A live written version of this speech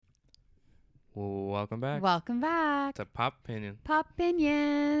Welcome back Welcome back. to Pop Opinion, Pop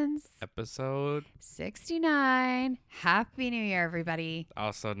Opinions episode 69. Happy New Year, everybody.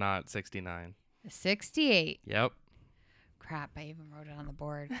 also not 69. 68. Yep. Crap, I even wrote it on the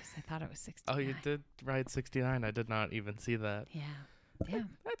board because I thought it was 69. Oh, you did write 69. I did not even see that. Yeah. Damn.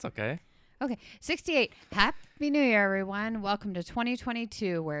 That's okay. Okay, 68. Happy New Year, everyone. Welcome to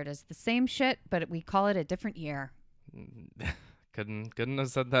 2022, where it is the same shit, but we call it a different year. Couldn't have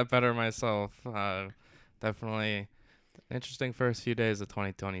said that better myself. Definitely interesting first few days of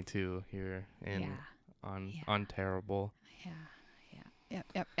 2022 here in on Terrible. Yeah.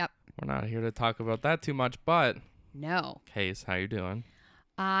 Yep. We're not here to talk about that too much, but No. Case, how you doing?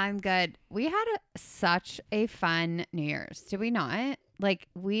 I'm good. We had such a fun New Year's, did we not? Like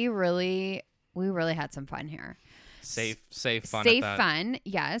we really had some fun here. Safe fun. Safe at that. fun,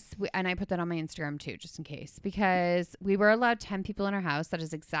 yes. And I put that on my Instagram too, just in case, because we were allowed 10 people in our house. That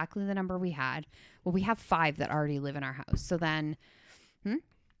is exactly the number we had. Well, we have 5 that already live in our house. So then, I think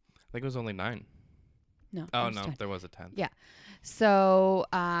it was only 9. no. Oh there's no, 10. there was a 10th. Yeah. So,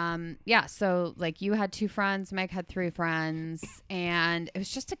 so like you had 2 friends, Meg had 3 friends, and it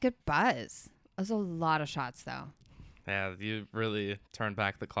was just a good buzz. It was a lot of shots though. Yeah, you really turned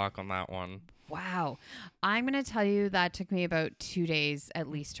back the clock on that one. Wow. I'm going to tell you that took me about 2 days at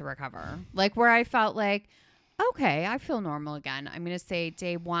least to recover. Like where I felt like, okay, I feel normal again. I'm going to say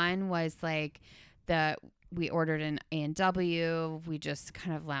day 1 was like we ordered an A&W. We just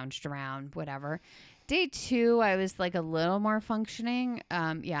kind of lounged around, whatever. Day 2, I was like a little more functioning.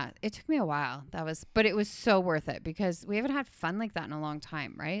 It took me a while. But it was so worth it because we haven't had fun like that in a long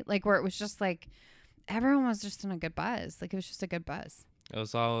time, right? Like where it was just like, everyone was just in a good buzz. Like it was just a good buzz. It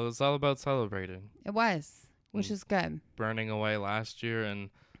was all about celebrating. It was, which is good. Burning away last year and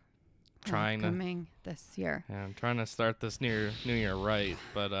trying coming this year. Yeah, I'm trying to start this new year right.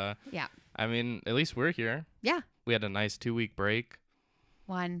 But Yeah. I mean, at least we're here. Yeah. We had a nice 2-week break.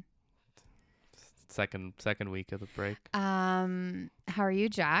 1. Second week of the break. How are you,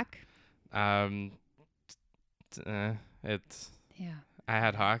 Jack? It's Yeah. I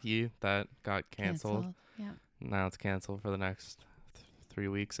had hockey that got canceled. Yeah. Now it's canceled for the next 3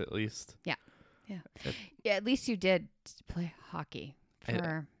 weeks at least. Yeah, at least you did play hockey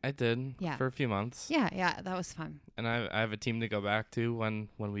for I did. Yeah. For a few months. Yeah, that was fun. And I have a team to go back to when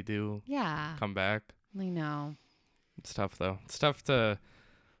we do Yeah. come back. We know. It's tough though. It's tough to.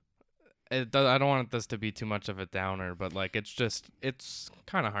 I don't want this to be too much of a downer, but like it's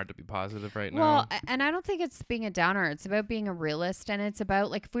kind of hard to be positive right now. Well, and I don't think it's being a downer. It's about being a realist, and it's about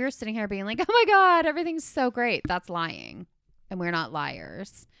like if we were sitting here being like, "Oh my God, everything's so great," that's lying, and we're not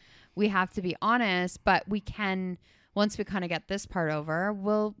liars. We have to be honest, but we can once we kind of get this part over.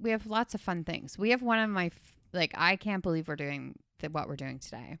 We have lots of fun things. We have one of my I can't believe we're doing what we're doing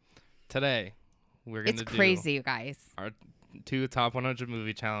today. Today, we're gonna It's crazy, you guys. Our 2 top 100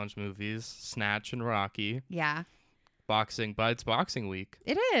 movie challenge movies, Snatch and Rocky. Yeah. Boxing, but it's boxing week.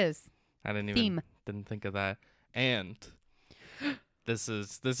 It is. I didn't think of that. And this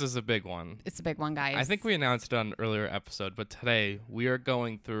is a big one. It's a big one, guys. I think we announced it on an earlier episode, but today we are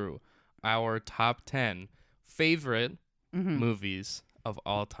going through our top 10 favorite movies of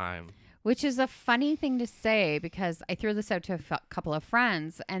all time. Which is a funny thing to say because I threw this out to a couple of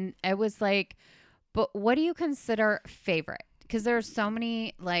friends and it was like, but what do you consider favorite? Because there are so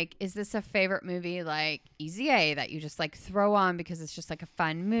many, like, is this a favorite movie like Easy A that you just like throw on because it's just like a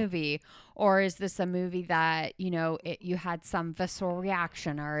fun movie? Or is this a movie that, you had some visceral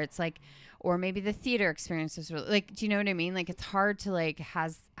reaction or it's like, or maybe the theater experience was really, like, do you know what I mean? Like, it's hard to like,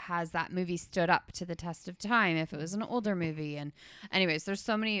 has that movie stood up to the test of time if it was an older movie? And anyways, there's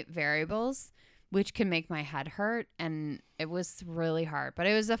so many variables which can make my head hurt. And it was really hard, but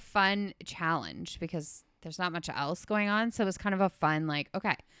it was a fun challenge because there's not much else going on. So it was kind of a fun, like,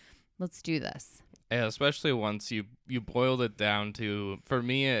 okay, let's do this. Yeah, especially once you boiled it down to, for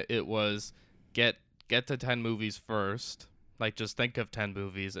me, it was get to 10 movies first. Like, just think of 10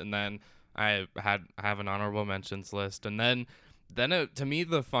 movies. And then I have an honorable mentions list. And then to me,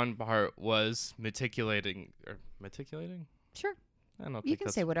 the fun part was meticulating. Sure. I don't You can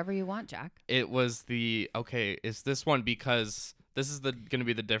say whatever you want, Jack. It was is this one because this is going to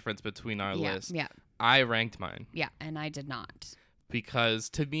be the difference between our list. Yeah. I ranked mine. Yeah, and I did not. Because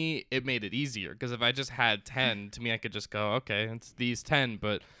to me, it made it easier. Because if I just had 10, to me, I could just go, okay, it's these 10.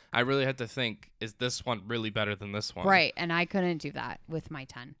 But I really had to think, is this one really better than this one? Right, and I couldn't do that with my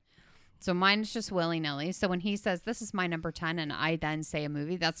 10. So mine's just willy-nilly. So when he says, this is my number 10, and I then say a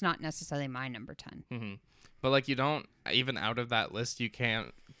movie, that's not necessarily my number 10. Mm-hmm. But like you don't, even out of that list, you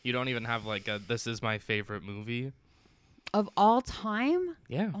don't even have like this is my favorite movie. Of all time?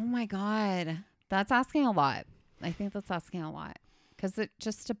 Yeah. Oh my God. That's asking a lot. I think that's asking a lot because it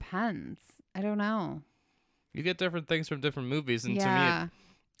just depends. I don't know. You get different things from different movies, and to me, Yeah.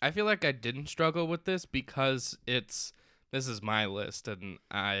 I feel like I didn't struggle with this because this is my list, and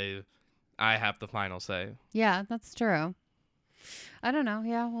I have the final say. Yeah, that's true. I don't know.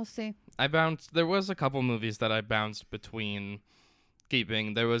 Yeah, we'll see. There was a couple movies that I bounced between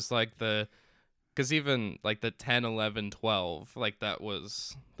keeping. There was like because even like the 10, 11, 12, like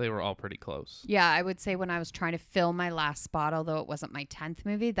they were all pretty close. Yeah, I would say when I was trying to fill my last spot, although it wasn't my 10th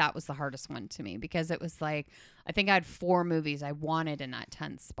movie, that was the hardest one to me because it was like, I think I had 4 movies I wanted in that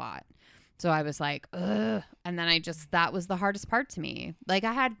 10th spot. So I was like, ugh. And then that was the hardest part to me. Like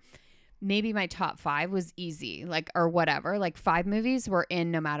I had maybe my top 5 was easy, like, or whatever. Like 5 movies were in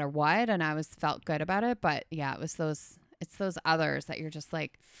no matter what. And I felt good about it. But yeah, it's those others that you're just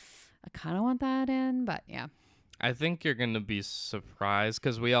like, I kind of want that in, but yeah. I think you're going to be surprised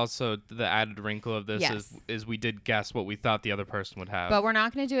because we also, the added wrinkle of this Yes. is we did guess what we thought the other person would have. But we're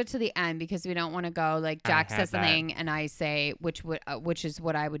not going to do it to the end because we don't want to go like Jack had says that. something and I say which is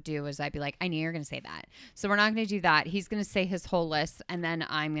what I would do is I'd be like I knew you were going to say that. So we're not going to do that. He's going to say his whole list and then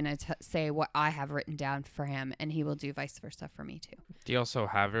I'm going to say what I have written down for him and he will do vice versa for me too. Do you also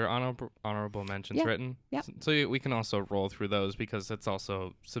have your honorable mentions Yeah. written? Yep. So we can also roll through those because it's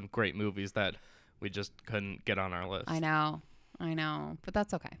also some great movies that we just couldn't get on our list. I know. But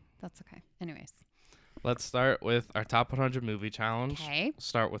that's okay. Anyways. Let's start with our top 100 movie challenge. Okay.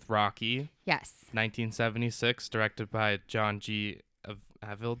 Start with Rocky, Yes. 1976, directed by John G.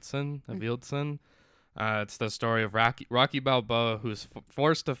 Avildsen. It's the story of Rocky Balboa, who's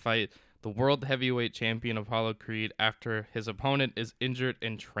forced to fight the world heavyweight champion Apollo Creed after his opponent is injured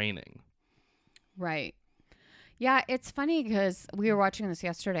in training. Right. Yeah, it's funny because we were watching this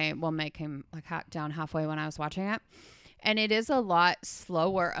yesterday. Well, Meg came like down halfway when I was watching it. And it is a lot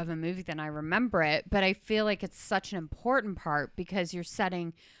slower of a movie than I remember it. But I feel like it's such an important part because you're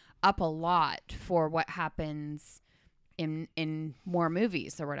setting up a lot for what happens in more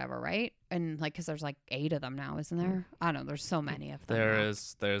movies or whatever, right? And like, because there's like 8 of them now, isn't there? I don't know. There's so many of them.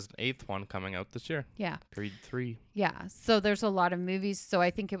 There's an 8th one coming out this year. Yeah. Creed 3. Yeah. So there's a lot of movies. So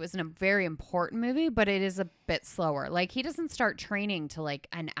I think it was a very important movie, but it is a bit slower. Like he doesn't start training till like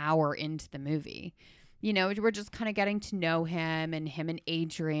an hour into the movie. You know, we're just kind of getting to know him and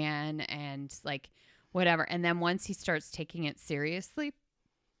Adrian and like whatever. And then once he starts taking it seriously,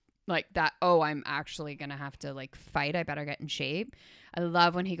 like that, oh, I'm actually going to have to like fight. I better get in shape. I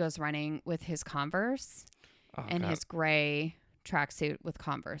love when he goes running with his Converse and his gray tracksuit with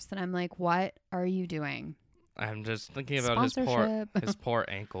Converse. And I'm like, what are you doing? I'm just thinking about his poor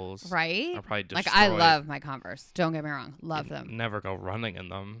ankles. Right? Are probably destroyed. Like I love my Converse. Don't get me wrong. Love them. Never go running in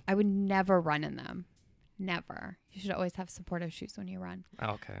them. I would never run in them. Never. You should always have supportive shoes when you run.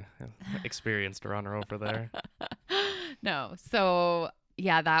 Okay. Experienced runner over there. No. So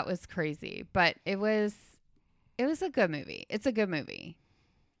yeah, that was crazy. But it was a good movie. It's a good movie.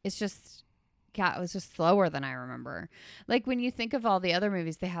 It's just, yeah, it was just slower than I remember. Like when you think of all the other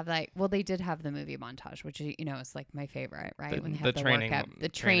movies, they have like, well, they did have the movie montage, which, you know, is like my favorite, right? When they have the workout, the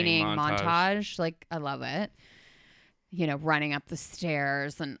training montage. Like I love it. You know, running up the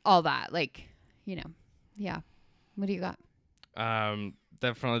stairs and all that. Like, you know, yeah. What do you got?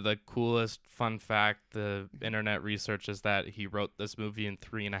 Definitely the coolest fun fact, the internet research is that he wrote this movie in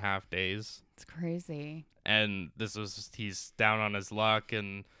 3.5 days. It's crazy. And he's down on his luck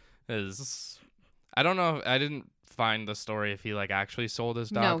and I don't know. I didn't find the story if he like actually sold his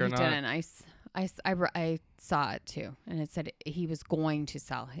dog or not. No, he didn't. I saw it too. And it said he was going to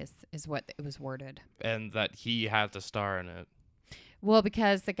sell is what it was worded. And that he had to star in it. Well,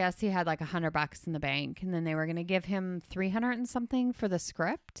 because I guess he had like $100 in the bank, and then they were going to give him 300 and something for the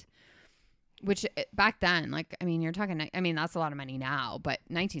script, which back then, like, I mean, you're talking, I mean, that's a lot of money now, but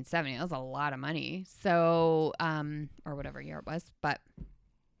 1970, that was a lot of money. So, or whatever year it was, but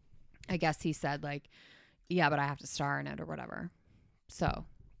I guess he said like, yeah, but I have to star in it or whatever. So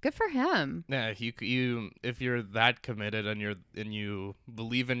good for him. Yeah, if you're that committed and you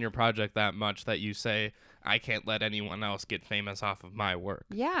believe in your project that much that you say, I can't let anyone else get famous off of my work.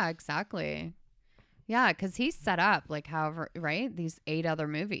 Yeah, exactly. Yeah, because he's set up like however, right? These 8 other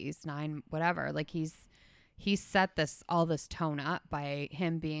movies, 9, whatever. Like he's set all this tone up by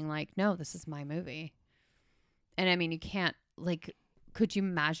him being like, no, this is my movie. And I mean, you can't like, could you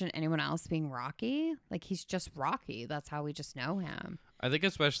imagine anyone else being Rocky? Like he's just Rocky. That's how we just know him. I think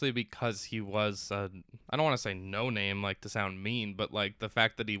especially because he was, I don't want to say no name, like to sound mean, but like the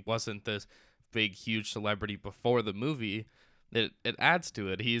fact that he wasn't this big, huge celebrity before the movie it adds to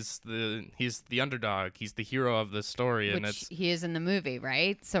it. He's the underdog. He's the hero of the story, and Which it's he is in the movie,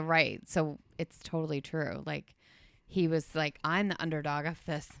 right? So it's totally true. Like he was like, I'm the underdog of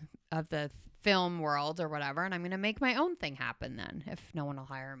the film world or whatever, and I'm gonna make my own thing happen then if no one will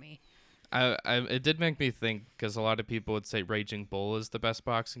hire me. it did make me think, because a lot of people would say Raging Bull is the best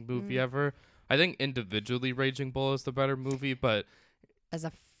boxing movie Mm. ever. I think individually Raging Bull is the better movie, but As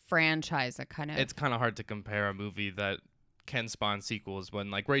a franchise, it's kind of hard to compare a movie that can spawn sequels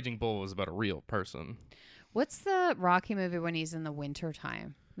when like Raging Bull was about a real person. What's the Rocky movie when he's in the winter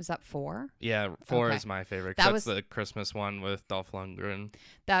time? Was that 4? Yeah, 4 Okay. is my favorite. 'Cause That that's was- the Christmas one with Dolph Lundgren.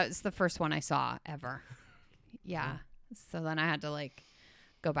 That was the first one I saw ever. Yeah. So then I had to like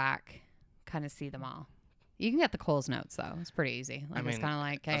go back, kind of see them all. You can get the Coles notes though. It's pretty easy. Like, it's mean, kind of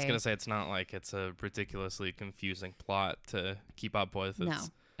like, I was hey, gonna say it's not like it's a ridiculously confusing plot to keep up with. no.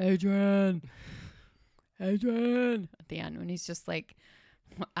 It's, Adrian at the end when he's just like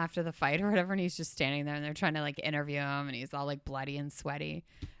after the fight or whatever, and he's just standing there and they're trying to like interview him and he's all like bloody and sweaty.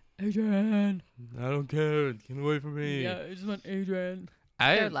 Adrian. I don't care. Get away from me. I just want Adrian.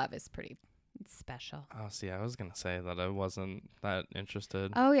 Their I love is pretty special. oh, see, I was gonna say that I wasn't that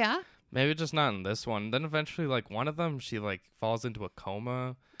interested. Oh yeah? Maybe just not in this one. Then eventually, like one of them, she like falls into a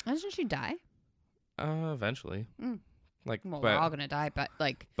coma. Doesn't she die? Eventually, Mm. like Well, by, we're all gonna die, but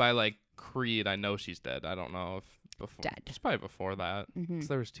like by like Creed, I know she's dead. I don't know if before. Dead. It's probably before that. mhm. 'Cause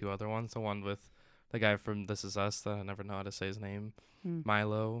there was 2 other ones. The one with the guy from This Is Us that I never know how to say his name. Mm.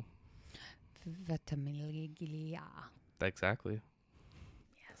 Milo. Ventimiglia. Exactly.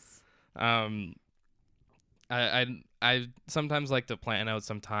 Yes. I sometimes like to plan out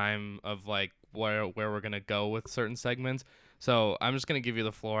some time of like where we're gonna go with certain segments. So I'm just gonna give you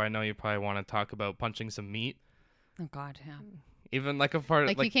the floor. I know you probably want to talk about punching some meat. Oh God, yeah. Even like a part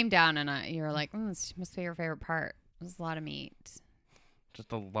Like, like you came down and you were like, this must be your favorite part. There's a lot of meat.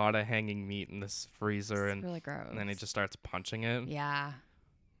 just a lot of hanging meat in this freezer, It's and really gross. then he just starts punching it. Yeah.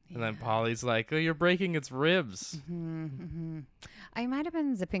 And then Polly's like, "Oh, you're breaking its ribs." I might have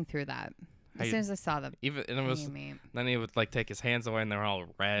been zipping through that as soon as I saw the Even and it was hanging meat. then he would like take his hands away, and they're all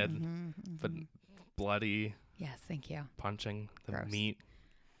red, but Mhm. bloody, Yes, thank you. punching the Gross. meat.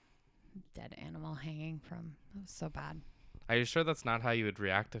 Dead animal hanging from. That was so bad. Are you sure that's not how you would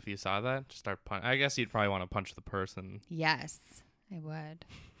react if you saw that? Just start punch. I guess you'd probably want to punch the person. Yes, I would.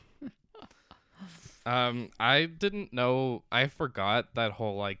 I didn't know. I forgot that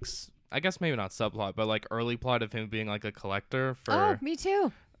whole like. I guess maybe not subplot, but like early plot of him being like a collector for. Oh, me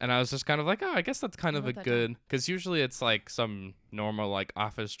too. And I was just kind of like, oh, I guess that's kind I of a wrote that good, because usually it's like some normal like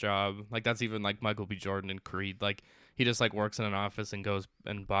office job. Like that's even like Michael B. Jordan in Creed. Like he just like works in an office and goes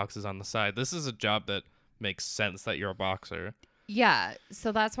and boxes on the side. This is a job that makes sense that you're a boxer. Yeah,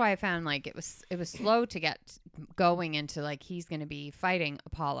 so that's why I found like it was slow to get going into like he's going to be fighting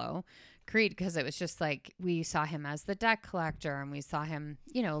Apollo Creed, because it was just like we saw him as the debt collector and we saw him,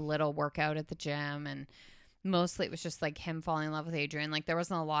 little workout at the gym, and mostly it was just like him falling in love with Adrian. Like there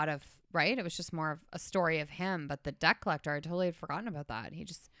wasn't a lot of, right? It was just more of a story of him, but the debt collector, I totally had forgotten about that. He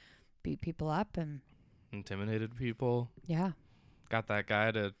just beat people up and Intimidated people. yeah. Got that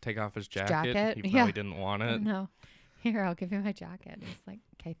guy to take off his jacket. Jacket, He probably yeah. didn't want it. No. Here, I'll give you my jacket. It's like,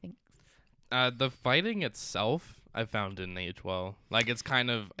 okay, thanks. The fighting itself, I found didn't age well. Like it's kind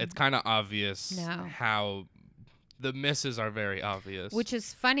of obvious No. how the misses are very obvious. Which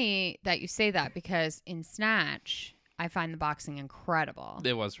is funny that you say that, because in Snatch, I find the boxing incredible.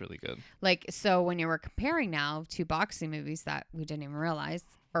 it was really good. Like, so when you were comparing now two boxing movies that we didn't even realize,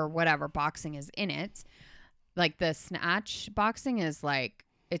 or whatever boxing is in it, like the Snatch boxing is like,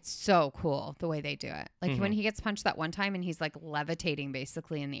 it's so cool the way they do it. Like when he gets punched that one time and he's like levitating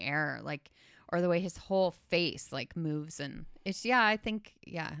basically in the air, like, or the way his whole face like moves, and it's I think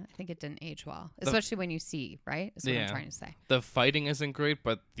it didn't age well, especially when you see, right? Is what I'm trying to say. The fighting isn't great,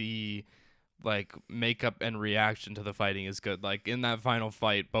 but the like makeup and reaction to the fighting is good. Like in that final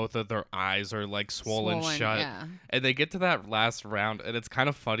fight, both of their eyes are like swollen shut, yeah. and they get to that last round, and it's kind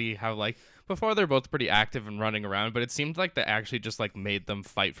of funny how like before they're both pretty active and running around, but it seemed like they actually just like made them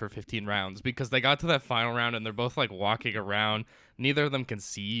fight for 15 rounds, because they got to that final round and they're both like walking around. Neither of them can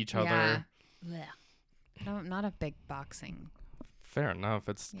see each other. Yeah. No, I'm not a big boxing. Fair enough.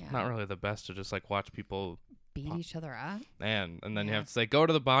 It's Yeah. not really the best to just like watch people Beat each other up. and then you Yeah. have to say go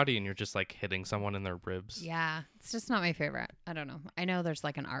to the body and you're just like hitting someone in their ribs. Yeah. It's just not my favorite. I don't know. I know there's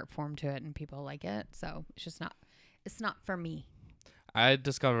like an art form to it and people like it. So it's not for me. I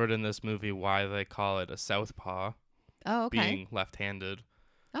discovered in this movie why they call it a southpaw, Oh, okay. being left-handed.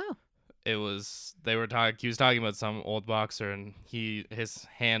 Oh, it was they were talking. He was talking about some old boxer, and his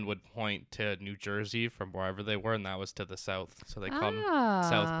hand would point to New Jersey from wherever they were, and that was to the south. So they call him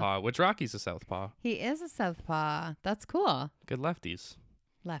Southpaw, which Rocky's a southpaw. He is a southpaw. That's cool. Good lefties.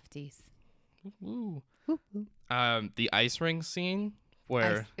 Lefties. Woo. Woo, woo. The ice ring scene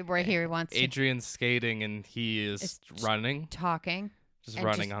where he wants Adrian's skating and he is running, talking, just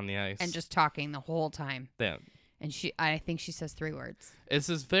running on the ice, and just talking the whole time. Yeah. And I think she says 3 words. It's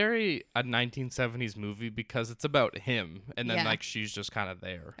this very a 1970s movie because it's about him, and then Yeah. like she's just kind of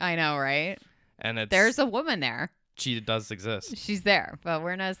there, I know, right? and There's a woman there. she does exist. She's there, but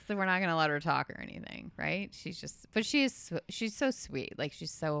we're not gonna let her talk or anything, right? But she's so sweet. Like,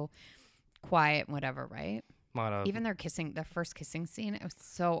 she's so quiet and whatever, right? Even their first kissing scene, it was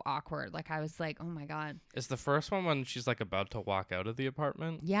so awkward. Like, I was like, oh my God. It's the first one when she's like about to walk out of the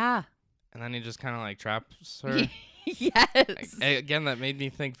apartment, Yeah. and then he just kind of like traps her. Yes. Again, that made me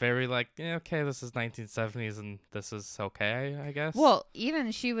think very like, yeah, okay, this is 1970s and this is okay, I guess. Well, even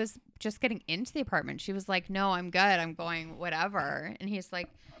she was just getting into the apartment. She was like, no, I'm good. I'm going whatever. And he's like,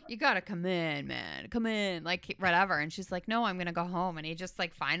 you got to come in, man. Come in. Like, whatever. And she's like, no, I'm going to go home. And he just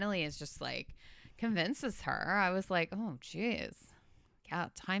like finally is just like convinces her. I was like, oh, geez. Yeah,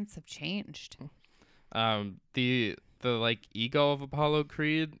 times have changed. The like ego of Apollo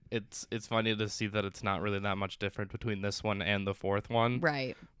Creed, it's funny to see that it's not really that much different between this one and the fourth one.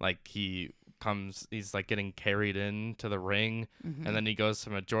 Right. Like he's like getting carried into the ring, Mm-hmm. and then he goes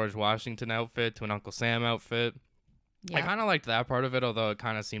from a George Washington outfit to an Uncle Sam outfit. Yeah. I kind of liked that part of it, although it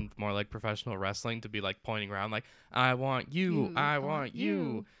kind of seemed more like professional wrestling to be like pointing around like, I want you, I want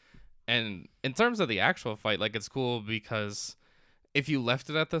you. And in terms of the actual fight, like, it's cool because if you left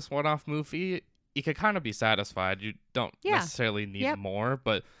it at this one-off movie, you could kind of be satisfied. You don't necessarily need more,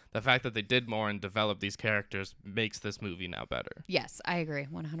 but the fact that they did more and developed these characters makes this movie now better. Yes, I agree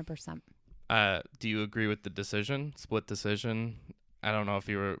 100%. Do you agree with the decision? Split decision? I don't know if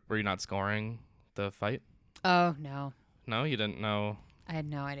were you not scoring the fight? Oh, no. No, you didn't know. I had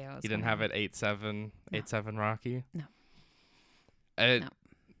no idea what was You didn't going have on. it 8-7, 8-7 Rocky? No. No.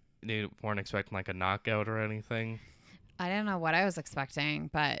 You weren't expecting like a knockout or anything? I didn't know what I was expecting,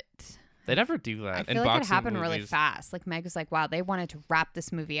 but They never do that. I in feel like it boxing happened really movies, fast. Like, Meg was like, wow, they wanted to wrap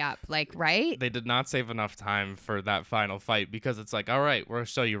this movie up. Like, right? They did not save enough time for that final fight because it's like, all right, we're going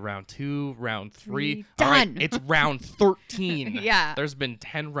to show you round 2, round 3. Done. All right, it's round 13. Yeah. There's been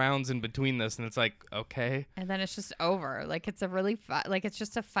 10 rounds in between this, and it's like, okay. And then it's just over. Like, it's a really like, it's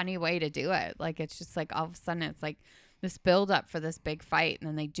just a funny way to do it. Like, it's just like all of a sudden it's like this build up for this big fight, and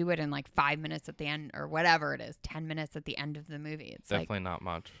then they do it in like 5 minutes at the end or whatever it is, 10 minutes at the end of the movie. It's Definitely not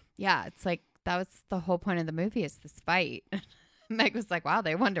much. Yeah, it's like that was the whole point of the movie is this fight. Meg was like, wow,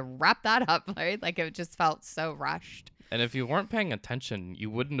 they wanted to wrap that up, right? Like, it just felt so rushed. And if you weren't paying attention,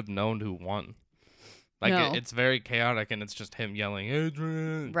 you wouldn't have known who won. Like, No. it's very chaotic, and it's just him yelling,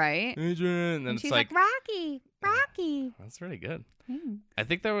 Adrian, Right? Adrian. And it's she's like, Rocky, Rocky. that's really good. Mm. I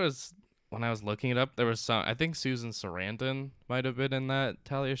think there was, when I was looking it up, there was some, I think Susan Sarandon might have been in that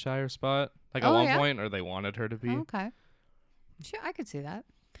Talia Shire spot. Like, at one point, or they wanted her to be. Okay. Sure, I could see that.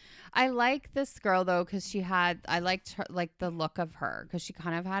 I like this girl, though, because I liked her, like, the look of her, because she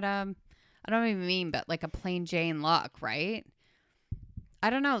kind of had I don't even mean, but like a plain Jane look, right? I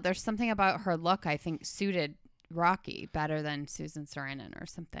don't know. There's something about her look I think suited Rocky better than Susan Sarandon or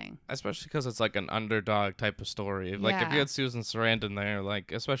something. Especially because it's like an underdog type of story. Like, if Yeah. you had Susan Sarandon there,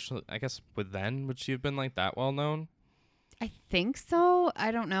 like, especially, I guess, would she have been, like, that well known? I think so.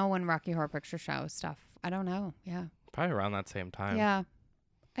 I don't know when Rocky Horror Picture Show stuff. I don't know. Yeah. Probably around that same time. Yeah.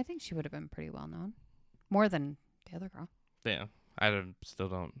 I think she would have been pretty well known. More than the other girl. Yeah. Still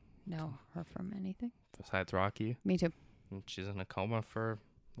don't, Know her from anything. besides Rocky. Me too. And she's in a coma for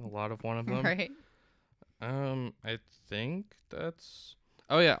a lot of one of them. Right. I think that's...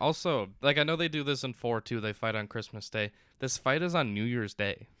 Oh, yeah. Also, like, I know they do this in 4, too. They fight on Christmas Day. This fight is on New Year's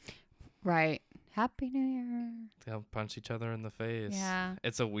Day. Right. Happy New Year. They'll punch each other in the face. Yeah.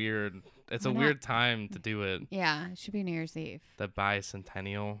 It's a weird Why not? weird time to do it. Yeah. It should be New Year's Eve. The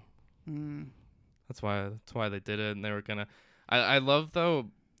bicentennial. Mm. That's why they did it, and they were gonna. I love though,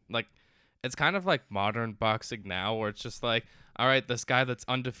 like, it's kind of like modern boxing now, where it's just like, all right, this guy that's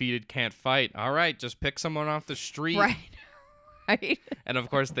undefeated can't fight. All right, just pick someone off the street. Right. Right. And of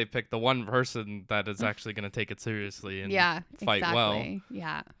course, they pick the one person that is actually gonna take it seriously and Yeah. fight well. Exactly.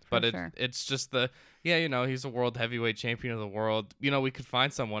 Yeah. But sure. it's just he's a world heavyweight champion of the world. We could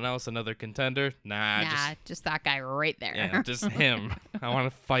find someone else, another contender. Nah, just that guy right there. yeah, just him. I want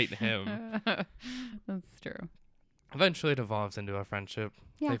to fight him. That's true. Eventually, it evolves into a friendship.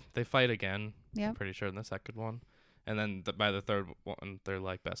 Yeah. They fight again. Yeah. I'm pretty sure in the second one. and then by the third one, they're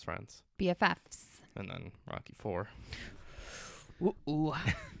like best friends. BFFs. And then Rocky 4. Ooh. All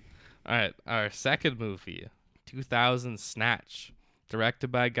right, our second movie, 2000 Snatch,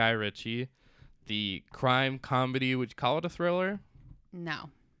 directed by Guy Ritchie. The crime comedy, would you call it a thriller? No.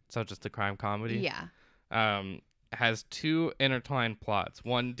 So just a crime comedy? Yeah. Has two intertwined plots,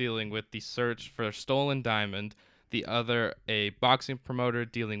 one dealing with the search for a stolen diamond, the other a boxing promoter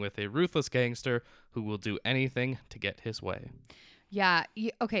dealing with a ruthless gangster who will do anything to get his way. Yeah.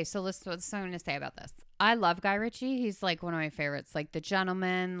 Okay, so listen, what's I'm going to say about this. I love Guy Ritchie. He's like one of my favorites. Like The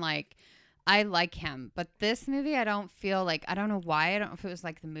Gentleman, like I like him. But this movie, I don't feel like, I don't know why. I don't know if it was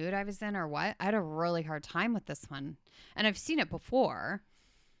like the mood I was in or what. I had a really hard time with this one. And I've seen it before,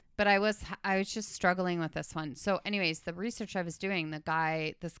 but I was just struggling with this one. So anyways, the research I was doing,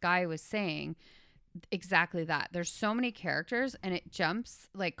 this guy was saying exactly that. There's so many characters and it jumps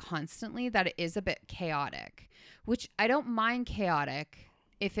like constantly that it is a bit chaotic, which I don't mind chaotic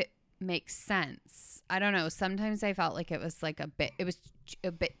if it makes sense. I don't know. Sometimes I felt like it was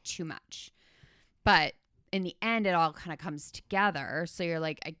a bit too much, but in the end, it all kind of comes together. So you're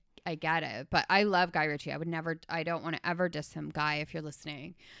like, I get it, but I love Guy Ritchie. I don't want to ever diss him. Guy, if you're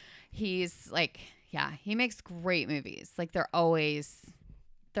listening, he's like, yeah, he makes great movies. Like they're always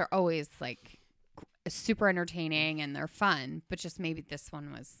like super entertaining and they're fun, but just maybe this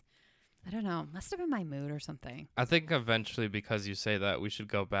one was, I don't know, must have been my mood or something. I think eventually, because you say that, we should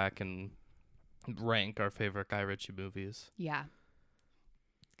go back and rank our favorite Guy Ritchie movies. Yeah.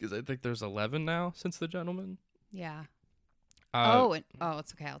 Because I think there's 11 now since The Gentleman. Yeah.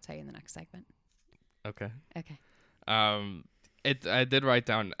 It's okay. I'll tell you in the next segment. Okay. Okay. I did write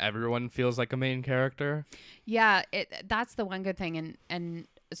down everyone feels like a main character. Yeah, that's the one good thing, and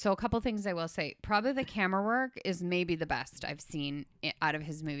so a couple things I will say. Probably the camera work is maybe the best I've seen out of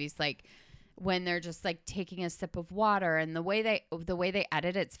his movies. Like when they're just like taking a sip of water, and the way they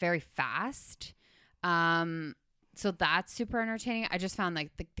edit it's very fast. So that's super entertaining. I just found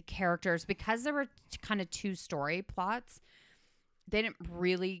like the characters, because there were kind of two story plots, they didn't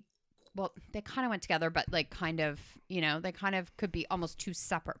really. Well, they kind of went together, but like kind of, they kind of could be almost two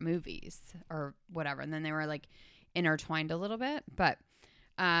separate movies or whatever. And then they were like intertwined a little bit. But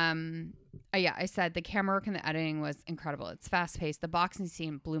yeah, I said the camera work and the editing was incredible. It's fast paced. The boxing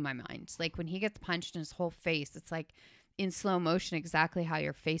scene blew my mind. Like when he gets punched in his whole face, it's like in slow motion, exactly how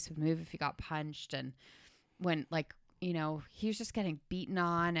your face would move if you got punched. And when like, he was just getting beaten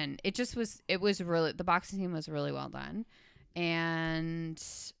on, and it was really, the boxing scene was really well done. And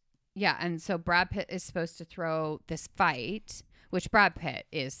yeah, and so Brad Pitt is supposed to throw this fight, which Brad Pitt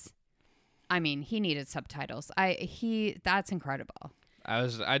is, I mean, he needed subtitles. That's incredible.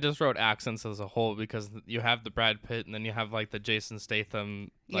 I just wrote accents as a whole, because you have the Brad Pitt and then you have like the Jason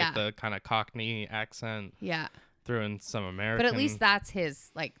Statham, like the kind of Cockney accent. Yeah. Threw in some American. But at least that's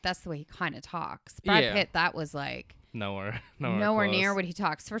that's the way he kind of talks. Brad Pitt, that was like nowhere near what he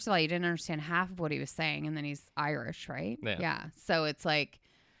talks. First of all, you didn't understand half of what he was saying, and then he's Irish, right? Yeah. So it's like,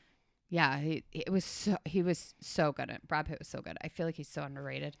 yeah, he was so good. Brad Pitt was so good. I feel like he's so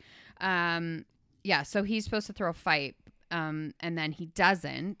underrated. Yeah, so he's supposed to throw a fight, and then he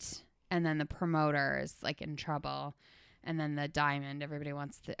doesn't, and then the promoter is like in trouble, and then the diamond.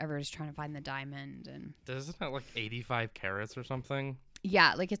 Everybody's trying to find the diamond, and isn't it like 85 carats or something?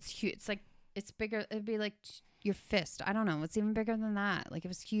 Yeah, like it's huge. It's like it's bigger. It'd be like your fist. I don't know. It's even bigger than that. Like it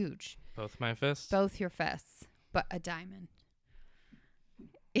was huge. Both my fists. Both your fists, but a diamond.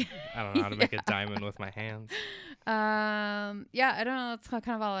 I don't know how to make a diamond with my hands. Yeah, I don't know. That's kind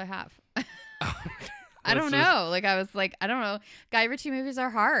of all I have. I don't know. Like I was like, I don't know. Guy Ritchie movies are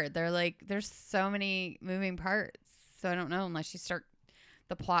hard. They're like, there's so many moving parts. So I don't know, unless you start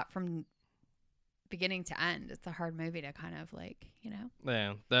the plot from beginning to end. It's a hard movie to kind of like,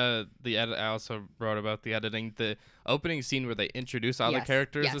 Yeah. The edit. I also wrote about the editing. The opening scene where they introduce all the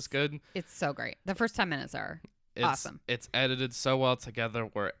characters is good. It's so great. The first 10 minutes are awesome. It's edited so well together,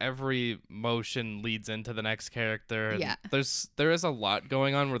 where every motion leads into the next character. Yeah. There is a lot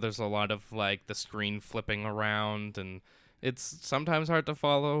going on, where there's a lot of like the screen flipping around, and it's sometimes hard to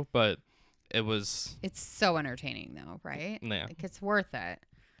follow, but it's so entertaining though, right? Yeah. Like it's worth it.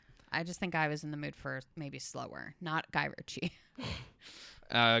 I just think I was in the mood for maybe slower, not Guy Ritchie.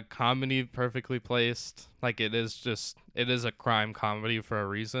 Comedy perfectly placed. Like it is a crime comedy for a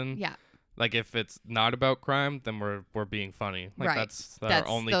reason. Yeah. Like if it's not about crime, then we're being funny. Like right. That's our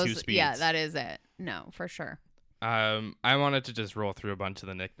only two speeds. Yeah, that is it. No, for sure. I wanted to just roll through a bunch of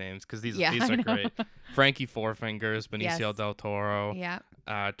the nicknames, because these are great. Frankie Four Fingers, Benicio del Toro. Yeah.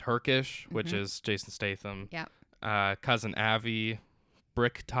 Turkish, which is Jason Statham. Yeah. Cousin Avi,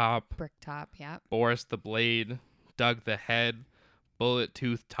 Bricktop. Yeah. Boris the Blade, Doug the Head, Bullet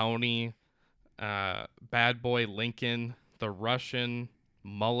Tooth Tony, Bad Boy Lincoln, The Russian,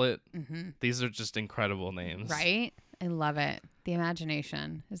 Mullet. These are just incredible names. Right? I love it. The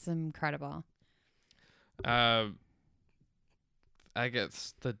imagination is incredible. I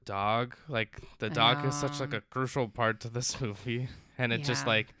guess the dog. Like, the dog is such like a crucial part to this movie. And it just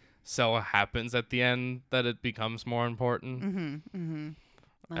like so happens at the end that it becomes more important.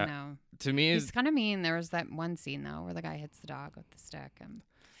 I know. To me, he's kind of mean. There was that one scene though where the guy hits the dog with the stick. And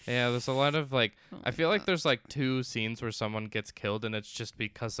yeah, there's a lot of like, I feel like there's like 2 scenes where someone gets killed and it's just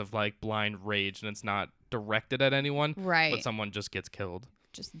because of like blind rage and it's not directed at anyone, right? But someone just gets killed,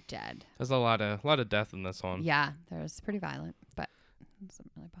 just dead. There's a lot of death in this one. Yeah, there's pretty violent, but it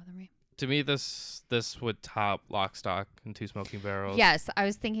doesn't really bother me. To me, this would top Lock, Stock, and Two Smoking Barrels. Yes, I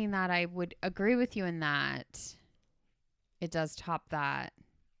was thinking that I would agree with you in that. It does top that.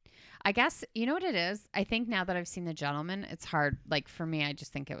 I guess, you know what it is? I think now that I've seen The Gentleman, it's hard. Like, for me, I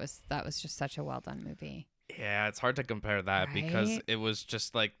just think that was just such a well-done movie. Yeah, it's hard to compare that because it was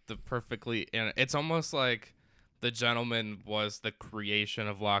just, like, it's almost like The Gentleman was the creation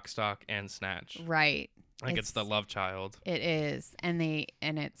of Lock, Stock, and Snatch. Right. Like, it's the love child. It is. And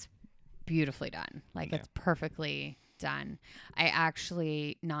it's beautifully done. Like, it's perfectly done. I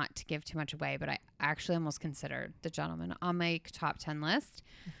actually, not to give too much away, but I actually almost considered The Gentleman on my top 10 list.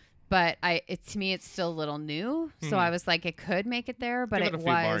 But to me, it's still a little new. So I was like, it could make it there, but it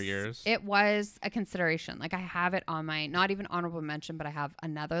was a consideration. Like, I have it on my, not even honorable mention, but I have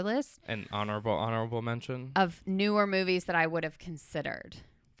another list. An honorable mention? Of newer movies that I would have considered.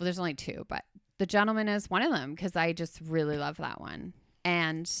 Well, there's only 2, but The Gentleman is one of them because I just really love that one.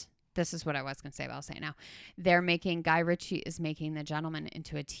 And this is what I was going to say, but I'll say it now. Guy Ritchie is making The Gentleman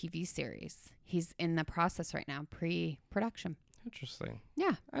into a TV series. He's in the process right now, pre-production. Interesting.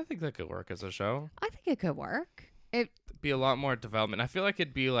 Yeah. I think that could work as a show. I think it could work. It'd be a lot more development. I feel like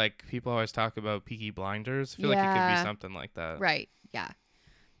it'd be like people always talk about Peaky Blinders. I feel like it could be something like that. Right. Yeah.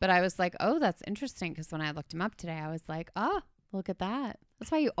 But I was like, oh, that's interesting. Because when I looked him up today, I was like, oh, look at that.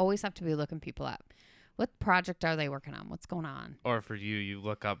 That's why you always have to be looking people up. What project are they working on? What's going on? Or for you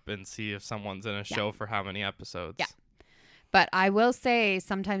look up and see if someone's in a show for how many episodes. Yeah. But I will say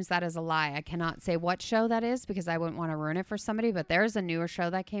sometimes that is a lie. I cannot say what show that is because I wouldn't want to ruin it for somebody. But there's a newer show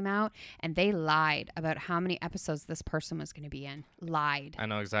that came out and they lied about how many episodes this person was going to be in. Lied. I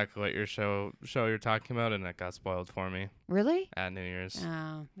know exactly what your show you're talking about, and it got spoiled for me. Really? At New Year's.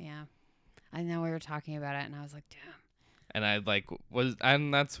 Oh, yeah. I know we were talking about it and I was like, damn.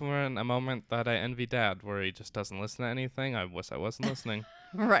 And that's when a moment that I envy Dad, where he just doesn't listen to anything. I wish I wasn't listening.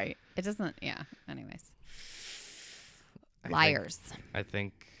 Right. It doesn't. Yeah. Anyways. Liars. I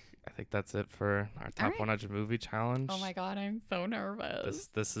think that's it for our top 100 movie challenge. Oh my God, I'm so nervous.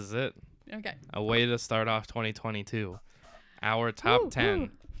 This is it. Okay. A way to start off 2022. Our top 10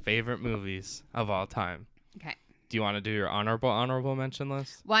 favorite movies of all time. Okay. Do you want to do your honorable mention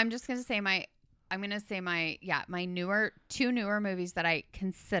list? Well, I'm just gonna say my two newer movies that I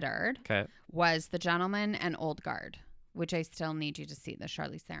considered. Okay. Was The Gentleman and Old Guard, which I still need you to see, the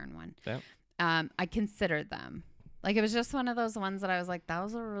Charlize Theron one. Yeah. I considered them. Like, it was just one of those ones that I was like, that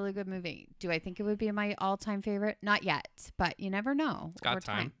was a really good movie. Do I think it would be my all-time favorite? Not yet, but you never know. It's got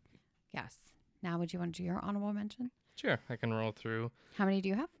time. Yes. Now, would you want to do your honorable mention? Sure. I can roll through. How many do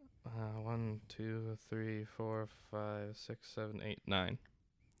you have? 1, 2, 3, 4, 5, 6, 7, 8, 9.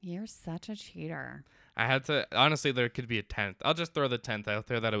 You're such a cheater. I had to, honestly, there could be a 10th. I'll just throw the 10th out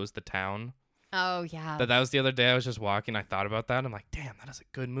there that it was The Town. Oh, yeah. That was the other day. I was just walking. I thought about that. I'm like, damn, that is a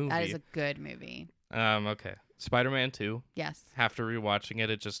good movie. That is a good movie. Okay. Spider-Man 2. Yes. After rewatching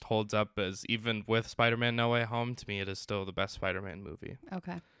it, it just holds up as, even with Spider-Man No Way Home, to me, it is still the best Spider-Man movie.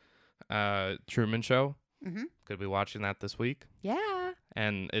 Okay. Truman Show. Mm-hmm. Could be watching that this week. Yeah.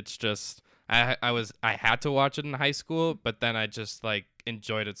 And it's just, I had to watch it in high school, but then I just like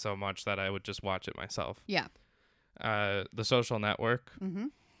enjoyed it so much that I would just watch it myself. Yeah. The Social Network. Mm-hmm.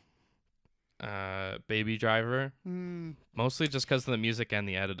 Baby Driver. Mostly just because of the music and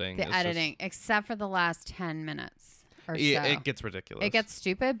the editing. The editing, except for the last 10 minutes or so. It gets ridiculous. It gets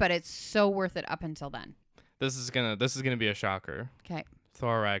stupid, but it's so worth it up until then. This is gonna be a shocker. Okay.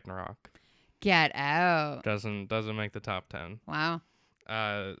 Thor Ragnarok. Get out. Doesn't make the top 10. Wow.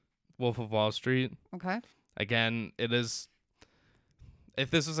 Wolf of Wall Street. Okay. Again, it is. If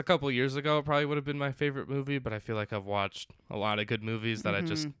this was a couple years ago, it probably would have been my favorite movie, but I feel like I've watched a lot of good movies that I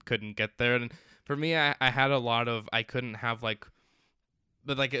just couldn't get there. And for me, I had a lot of, I couldn't have like,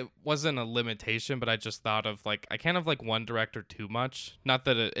 but like it wasn't a limitation, but I just thought of like, I can't have like one director too much. Not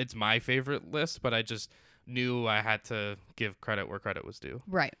that it's my favorite list, but I just knew I had to give credit where credit was due.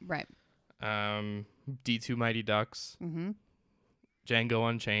 Right, right. D2 Mighty Ducks, Mm-hmm. Django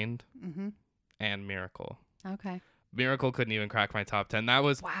Unchained, Mm-hmm. and Miracle. Okay. Miracle couldn't even crack my top 10. That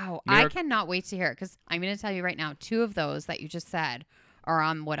was Wow. I cannot wait to hear it because I'm going to tell you right now, 2 of those that you just said are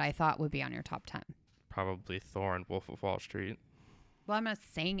on what I thought would be on your top 10. probably Thor and Wolf of Wall Street. Well, I'm not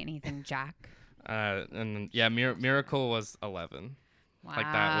saying anything, Jack. And yeah, Miracle was 11. Wow. Like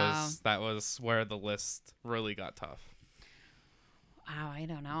that was where the list really got tough. Wow. I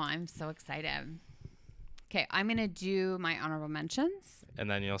don't know. I'm so excited. Okay. I'm going to do my honorable mentions. And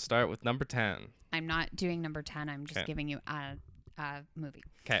then you'll start with number 10. I'm not doing number 10. I'm just 'Kay. giving you a movie.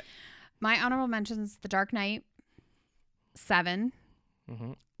 Okay. My honorable mentions: The Dark Knight, Seven,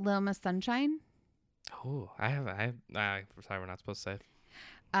 Mm-hmm. Little Miss Sunshine, Oh, sorry, we're not supposed to say.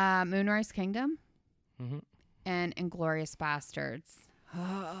 Moonrise Kingdom, Mm-hmm. and Inglourious Bastards.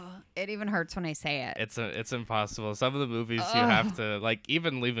 It even hurts when I say it. It's impossible. Some of the movies you have to, like,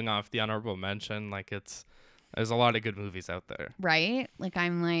 even leaving off the honorable mention, like, there's a lot of good movies out there. Right? Like,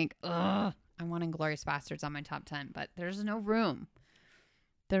 I'm like, ugh, I want Inglourious Bastards on my top 10, but there's no room.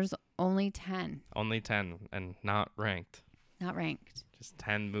 There's only 10. Only 10 and not ranked. Not ranked. Just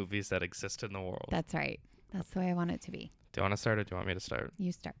 10 movies that exist in the world. That's right. That's the way I want it to be. Do you want to start or do you want me to start?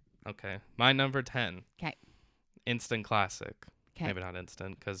 You start. Okay. My number 10. 'Kay. Instant classic. 'Kay. Maybe not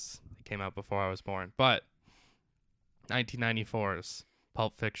instant because it came out before I was born. But 1994's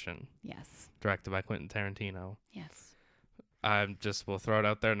Pulp Fiction, Yes. directed by Quentin Tarantino. Yes. We'll throw it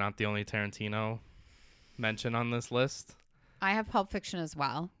out there, not the only Tarantino mention on this list. I have Pulp Fiction as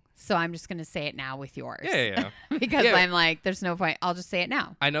well. So I'm just going to say it now with yours. Yeah. because Yeah. I'm like, there's no point. I'll just say it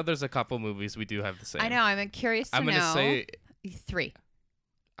now. I know there's a couple movies we do have the same. I know. I'm curious to I'm know. gonna say 3.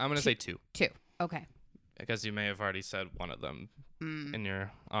 I'm gonna say 2 2. Okay. because you may have already said one of them Mm. in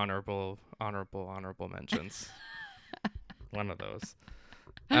your honorable mentions. One of those.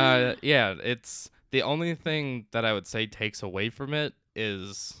 Yeah, it's the only thing that I would say takes away from it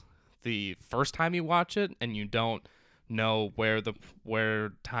is the first time you watch it and you don't know where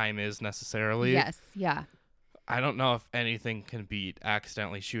time is necessarily. Yes. Yeah. I don't know if anything can beat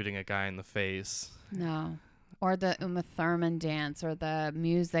accidentally shooting a guy in the face. No. Or the Uma Thurman dance or the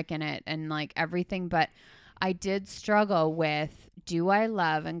music in it and like everything. But I did struggle with, do I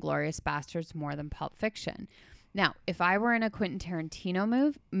love Inglourious Bastards more than Pulp Fiction? Now, if I were in a Quentin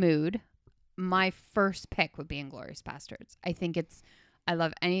Tarantino mood, my first pick would be Inglourious Bastards. I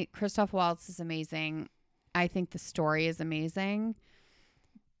love Christoph Waltz is amazing. I think the story is amazing.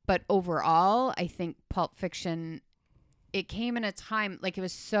 But overall, I think Pulp Fiction, it came in a time like it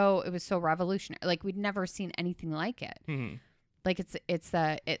was so revolutionary. Like we'd never seen anything like it. Mm-hmm. Like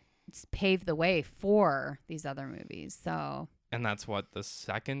it's paved the way for these other movies. So And that's what the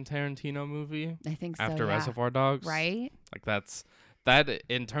second Tarantino movie I think so. after Yeah. Reservoir Dogs, Right? Like that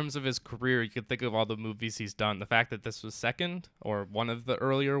in terms of his career, you could think of all the movies he's done. The fact that this was second or one of the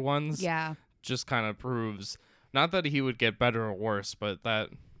earlier ones, Yeah. just kind of proves not that he would get better or worse, but that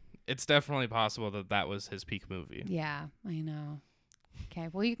it's definitely possible that was his peak movie. Yeah, I know. Okay,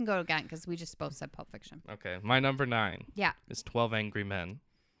 well you can go again because we just both said Pulp Fiction. Okay, my number 9. Yeah. Is 12 Angry Men.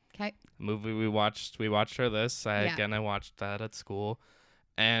 Okay. A movie we watched for this. Yeah. I watched that at school,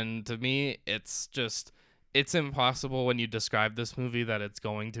 and to me, it's impossible when you describe this movie that it's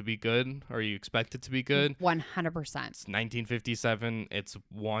going to be good or you expect it to be good. 100%. It's 1957. It's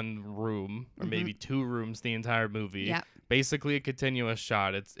one room or Mhm. maybe 2 rooms the entire movie. Yep. Basically a continuous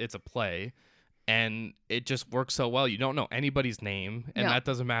shot. It's a play, and it just works so well. You don't know anybody's name, and No. that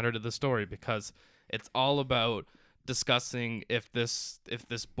doesn't matter to the story because it's all about discussing if this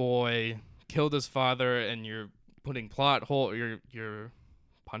boy killed his father, and you're putting you're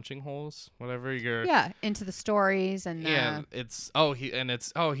punching holes, whatever you're. Yeah, into the stories and Yeah,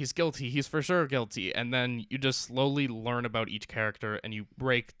 he's guilty. He's for sure guilty. And then you just slowly learn about each character and you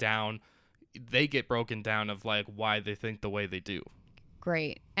break down. They get broken down of like why they think the way they do.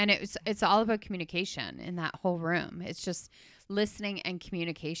 great. And it's all about communication in that whole room. It's just listening and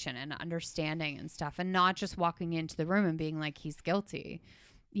communication and understanding and stuff, and not just walking into the room and being like he's guilty.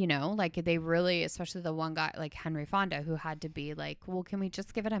 You know, like they really, especially the one guy like Henry Fonda, who had to be like, well, can we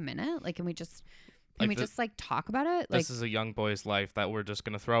just give it a minute? Like, can we just talk about it? Like, This is a young boy's life that we're just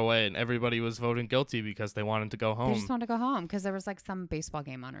going to throw away. And everybody was voting guilty because they wanted to go home. they just wanted to go home because there was like some baseball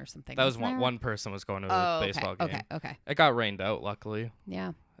game on or something. That was wasn't there? one person was going to a Oh, baseball okay. game. Okay. It got rained out, luckily.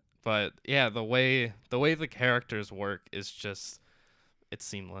 Yeah. But yeah, the way the characters work is just, it's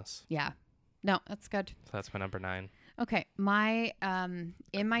seamless. Yeah. No, that's good. So that's my number 9. Okay, in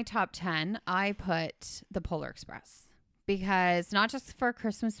my top 10, I put The Polar Express because not just for a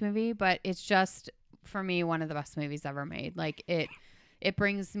Christmas movie, but it's just for me one of the best movies ever made. Like it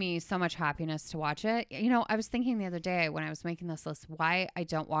brings me so much happiness to watch it. You know, I was thinking the other day when I was making this list why I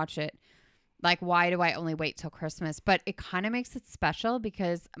don't watch it. Like, why do I only wait till Christmas? But it kind of makes it special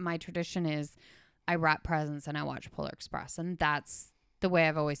because my tradition is I wrap presents and I watch Polar Express. And that's the way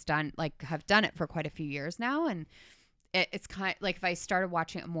I've always done, like, have done it for quite a few years now. And it's kind of like if I started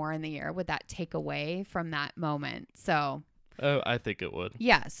watching it more in the year, would that take away from that moment? So, Oh, I think it would.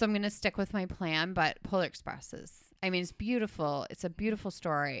 yeah. So I'm going to stick with my plan. But Polar Express is, I mean, it's beautiful. It's a beautiful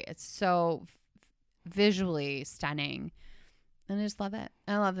story. It's so visually stunning. And I just love it.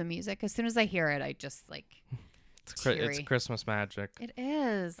 I love the music. As soon as I hear it, I just like It's Christmas magic. It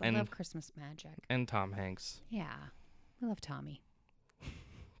is. I And- love Christmas magic. And Tom Hanks. Yeah. I love Tommy.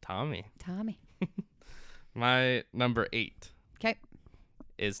 Tommy. Tommy. My number 8 Okay.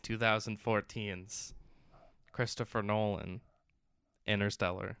 is 2014's Christopher Nolan,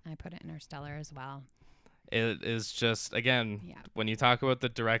 Interstellar. I put it Interstellar as well. It is just, again, Yeah. when you talk about the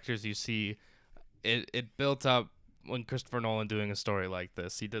directors you see, it built up when Christopher Nolan doing a story like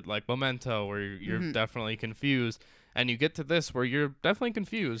this. He did like Memento, where you're Mhm. definitely confused, and you get to this where you're definitely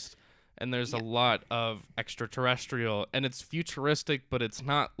confused, and there's a lot of extraterrestrial, and it's futuristic, but it's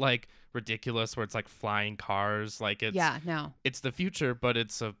not like ridiculous where it's like flying cars. Like No. it's the future, but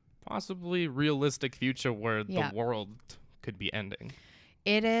it's a possibly realistic future where Yeah. the world could be ending.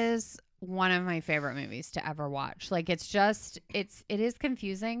 It is one of my favorite movies to ever watch. Like it is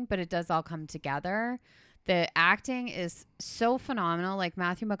confusing, but it does all come together. The acting is so phenomenal. Like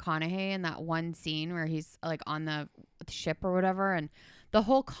Matthew McConaughey in that one scene where he's like on the ship or whatever, and the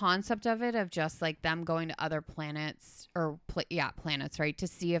whole concept of it of just like them going to other planets or planets, right, to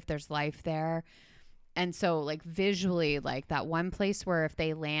see if there's life there. And so like visually, like that one place where if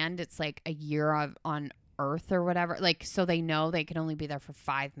they land, it's like a year on Earth or whatever. Like so they know they can only be there for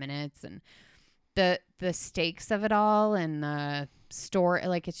 5 minutes, and the stakes of it all and the story,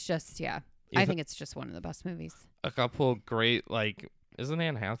 like it's just I think it's just one of the best movies. A couple great, like, isn't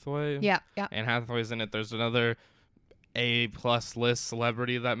Anne Hathaway? Yeah. Anne Hathaway's in it. There's another A+ list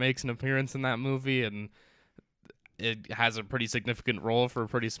celebrity that makes an appearance in that movie, and it has a pretty significant role for a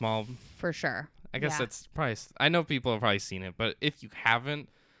pretty small. For sure. I guess Yeah. that's probably. I know people have probably seen it, but if you haven't,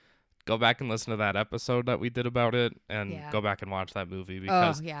 go back and listen to that episode that we did about it, and Yeah. go back and watch that movie Oh,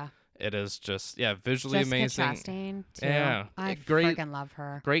 because yeah. it is just visually Jessica amazing. Chastain, too. Yeah. I Great- freaking love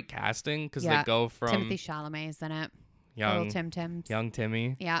her. Great casting because Yeah. they go from Timothy Chalamet's in it. young Little Tim Tims.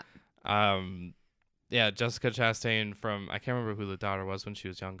 Timmy. Yeah. Jessica Chastain from, I can't remember who the daughter was when she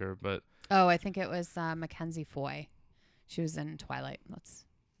was younger, but Oh, I think it was Mackenzie Foy. She was in Twilight.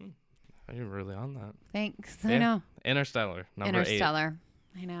 you're really on that. Thanks. Yeah. I know. Interstellar, number 8. Interstellar.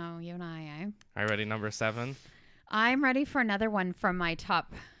 I know. You and I. Are you ready? Number 7. I'm ready for another one from my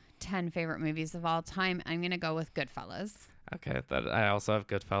top 10 favorite movies of all time. I'm going to go with Goodfellas. Okay, that I also have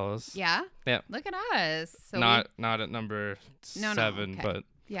Goodfellas. Yeah? Yeah. Look at us. So not at number No, 7, okay. but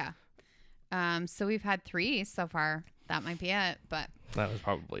yeah. So we've had 3 so far. That might be it, but that was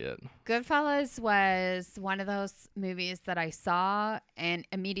probably it. Goodfellas was one of those movies that I saw and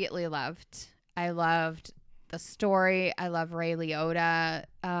immediately loved. I loved the story. I love Ray Liotta.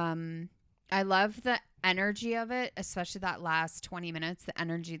 I love the energy of it, especially that last 20 minutes, the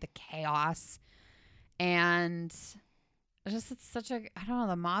energy, the chaos. And it's such a, I don't know,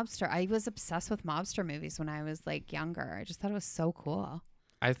 the mobster. I was obsessed with mobster movies when I was like younger. I just thought it was so cool.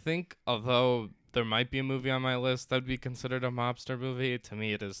 I think although there might be a movie on my list that would be considered a mobster movie, to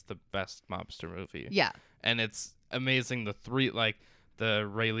me it is the best mobster movie. Yeah. And it's amazing the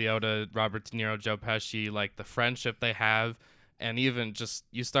Ray Liotta, Robert De Niro, Joe Pesci, like the friendship they have. And even just,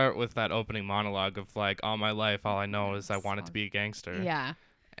 you start with that opening monologue of like, all my life, all I know is I wanted to be a gangster. Yeah.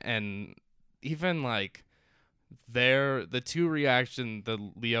 And even like the two reaction, the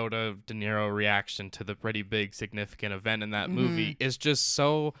Liotta De Niro reaction to the pretty big significant event in that movie is just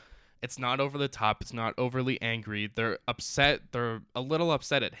so, it's not over the top. It's not overly angry. They're upset. They're a little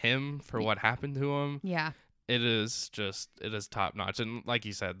upset at him for what happened to him. Yeah. It is top notch. And like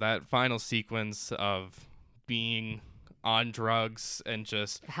you said, that final sequence of being on drugs and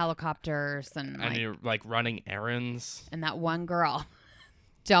just Helicopters and you're like running errands. and that one girl.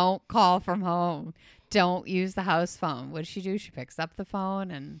 Don't call from home. Don't use the house phone. What does she do? She picks up the phone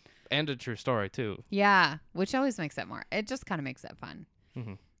and A true story too. yeah, which always makes it more. It just kind of makes it fun.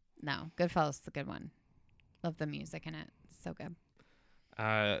 Mhm. No, Goodfellas is a good one. Love the music in it. It's so good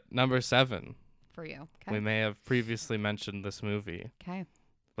Number 7. for you. We may have previously mentioned this movie, Okay.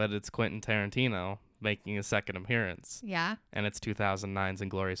 but it's Quentin Tarantino making a second appearance, Yeah. and it's 2009's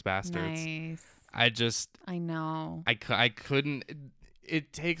Inglourious Bastards. Nice. I know. I couldn't.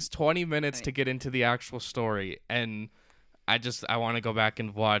 It takes 20 minutes to get into the actual story, and I want to go back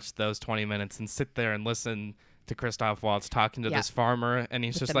and watch those 20 minutes and sit there and listen to Christoph Waltz talking to Yeah. this farmer, and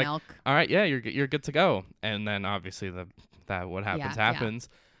he's With just the like, milk. all right, yeah, you're good to go. And then obviously that what happens Yeah, yeah. happens.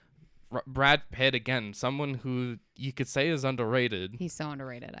 Brad Pitt, again, someone who you could say is underrated He's so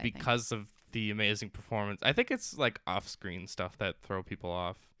underrated, I think. because of the amazing performance. I think it's like off-screen stuff that throw people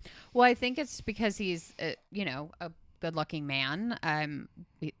off. Well, I think it's because he's, a good-looking man.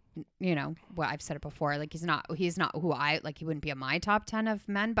 Well, I've said it before. Like he's not who I like. He wouldn't be in my top 10 of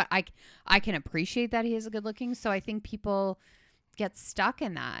men, but I can appreciate that he is a good-looking. So I think people get stuck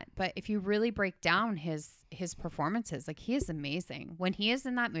in that. But if you really break down his performances, like he is amazing. When he is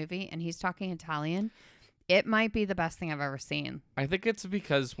in that movie and he's talking Italian, it might be the best thing I've ever seen. I think it's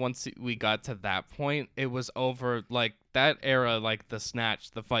because once we got to that point, it was over. Like that era, like the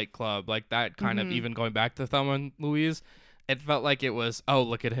Snatch, the Fight Club, like that kind of, even going back to Thelma and Louise, it felt like it was, oh,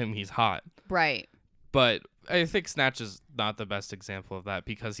 look at him, he's hot. Right. But I think Snatch is not the best example of that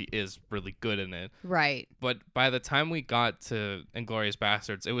because he is really good in it. Right. But by the time we got to Inglourious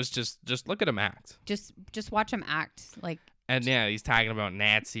Bastards, it was just look at him act. Just watch him act. Like. And yeah, he's talking about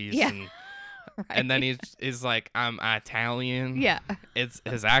Nazis. Yeah. And, Right. and then he's like, I'm Italian. Yeah.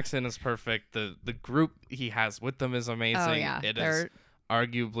 His accent is perfect. The group he has with them is amazing. Oh yeah. It is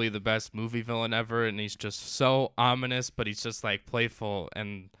arguably the best movie villain ever, and he's just so ominous, but he's just like playful,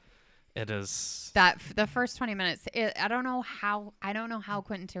 and it is that the first 20 minutes. I don't know how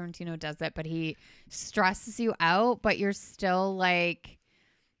Quentin Tarantino does it, but he stresses you out, but you're still like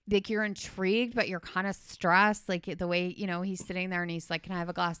you're intrigued, but you're kind of stressed. Like the way, he's sitting there and he's like, can I have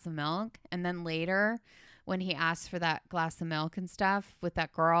a glass of milk? And then later when he asks for that glass of milk and stuff with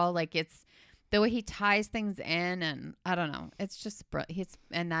that girl, like it's the way he ties things in. And I don't know. It's just, he's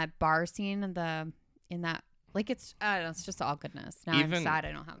in that bar scene and it's, I don't know, it's just all goodness. Now I'm sad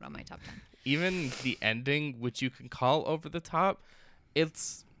I don't have it on my top 10. Even the ending, which you can call over the top,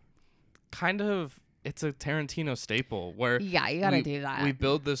 it's kind of, it's a Tarantino staple where you gotta do that. We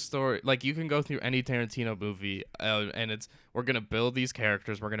build this story, like you can go through any Tarantino movie, and we're gonna build these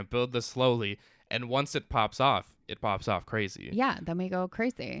characters, we're gonna build this slowly, and once it pops off crazy. Yeah, then we go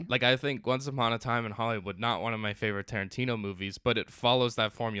crazy. Like I think Once Upon a Time in Hollywood, not one of my favorite Tarantino movies, but it follows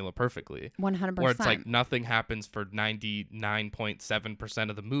that formula perfectly. 100%. Where it's like nothing happens for 99.7%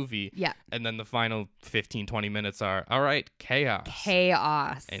 of the movie. Yeah. And then the final 15-20 minutes are, all right, chaos.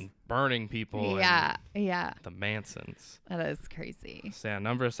 And burning people. Yeah. And yeah. The Mansons. That is crazy. So yeah,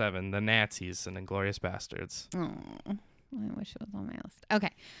 number 7, the Nazis and Inglourious Bastards. Oh, I wish it was on my list.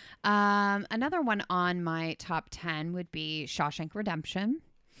 Okay. Another one on my top 10 would be Shawshank Redemption.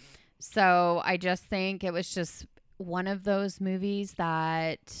 So I just think it was just one of those movies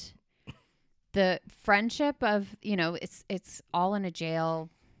that the friendship of, it's all in a jail,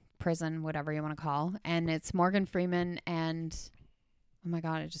 prison, whatever you want to call. And it's Morgan Freeman and, oh my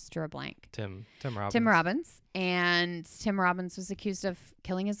God, I just drew a blank. Tim Robbins. Tim Robbins. And Tim Robbins was accused of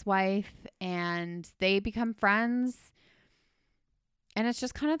killing his wife and they become friends. And it's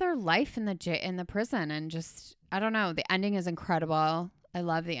just kind of their life in the prison, and just, I don't know. The ending is incredible. I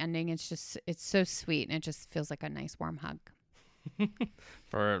love the ending. It's so sweet, and it just feels like a nice warm hug.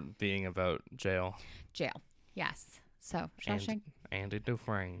 For being about jail. Jail, yes. So Shawshank. Andy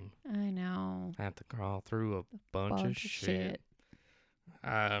Dufresne. I know. Had to crawl through a bunch of shit.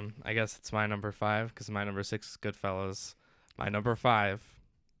 I guess it's my number 5 because my number 6 is Goodfellas. My number 5,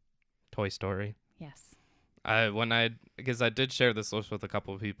 Toy Story. Yes. Because I did share this list with a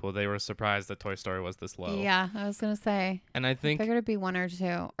couple of people, they were surprised that Toy Story was this low. Yeah, I was gonna say. And I think I figured it'd be 1 or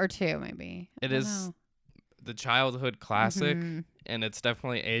 2, or 2 maybe. It is the childhood classic, and it's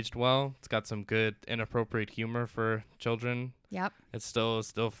definitely aged well. It's got some good inappropriate humor for children. Yep. It's still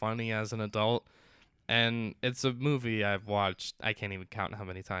funny as an adult, and it's a movie I've watched. I can't even count how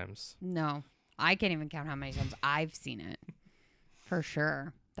many times. No, I can't even count how many times I've seen it. For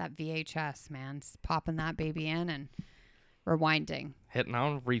sure. That VHS, man. Just popping that baby in and rewinding. Hitting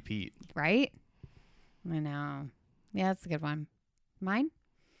on repeat. Right? I know. Yeah, that's a good one. Mine?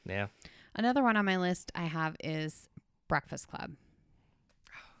 Yeah. Another one on my list I have is Breakfast Club.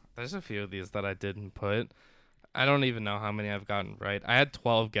 There's a few of these that I didn't put. I don't even know how many I've gotten right. I had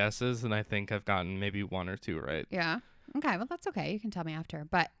 12 guesses, and I think I've gotten maybe 1 or 2 right. Yeah. Okay, well, that's okay. You can tell me after.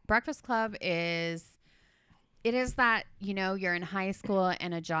 But Breakfast Club is that, you're in high school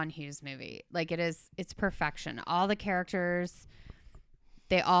and a John Hughes movie. Like it's perfection. All the characters,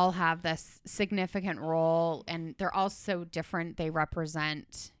 they all have this significant role, and they're all so different. They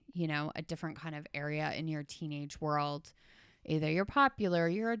represent, a different kind of area in your teenage world. Either you're popular,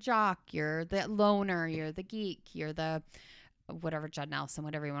 you're a jock, you're the loner, you're the geek, you're the whatever, Judd Nelson,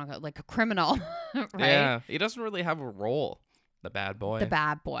 whatever you want to go, like a criminal, right? Yeah, he doesn't really have a role. The bad boy. The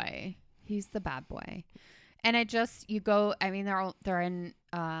bad boy. He's the bad boy. And you go, I mean, they're in,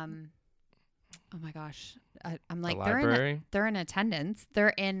 oh my gosh. I'm like, the library. they're in attendance.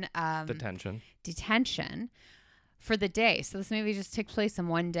 They're in detention for the day. So this movie just takes place in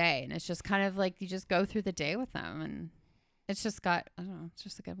one day. And it's just kind of like you just go through the day with them. And it's just got, I don't know, it's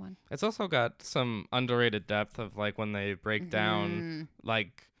just a good one. It's also got some underrated depth of like when they break down,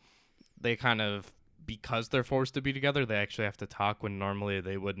 like they kind of, because they're forced to be together, they actually have to talk when normally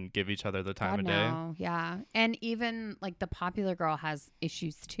they wouldn't give each other the time of day. Yeah. And even like the popular girl has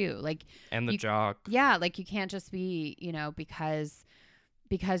issues too. Like, and the jock. Yeah. Like you can't just be,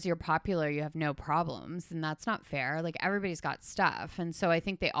 because you're popular, you have no problems. And that's not fair. Like everybody's got stuff. And so I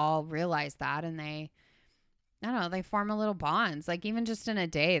think they all realize that, and they form a little bonds. Like even just in a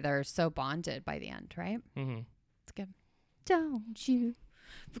day, they're so bonded by the end, right? Mm-hmm. It's good. Don't you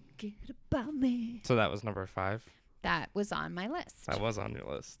forget about me. So that was number 5. That was on my list. That was on your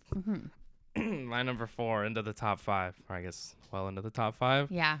list. Mm-hmm. My number 4 into the top 5, or I guess well into the top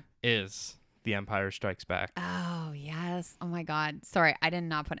 5. Yeah. Is The Empire Strikes Back. Oh, yes. Oh, my God. Sorry, I did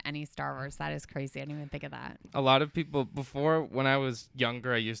not put any Star Wars. That is crazy. I didn't even think of that. A lot of people, before, when I was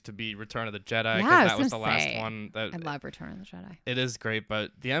younger, I used to be Return of the Jedi, because that was the last one. I love Return of the Jedi. It is great,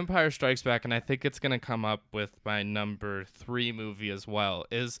 but The Empire Strikes Back, and I think it's going to come up with my number 3 movie as well,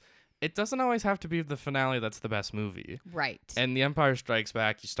 is it doesn't always have to be the finale that's the best movie. Right. And The Empire Strikes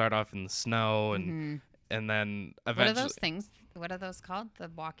Back, you start off in the snow, and then eventually... What are those things? What are those called? The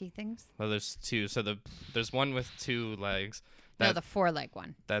walkie things? Well, there's 2. So there's one with 2 legs. No, the 4-leg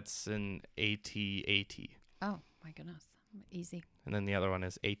one. That's an AT-AT. Oh, my goodness. Easy. And then the other one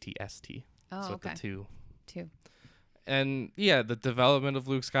is AT-ST. Oh, so okay. the 2. And yeah, the development of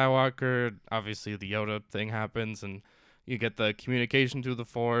Luke Skywalker, obviously the Yoda thing happens, and you get the communication through the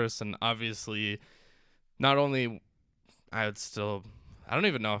Force, and obviously not only I don't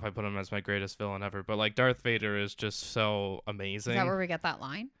even know if I put him as my greatest villain ever, but like Darth Vader is just so amazing. Is that where we get that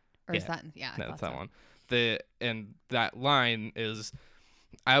line? Or yeah. is that, yeah, That's that one. And that line is,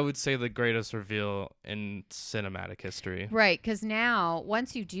 I would say, the greatest reveal in cinematic history. Right, because now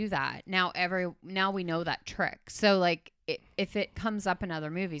once you do that, now we know that trick. So like if it comes up in other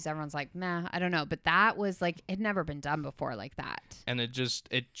movies, everyone's like, nah, I don't know. But that was like, it never been done before like that. And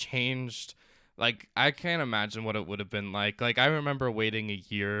it changed. Like, I can't imagine what it would have been like. Like, I remember waiting a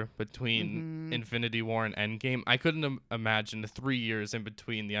year between Infinity War and Endgame. I couldn't imagine the 3 years in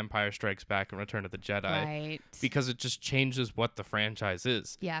between The Empire Strikes Back and Return of the Jedi. Right. Because it just changes what the franchise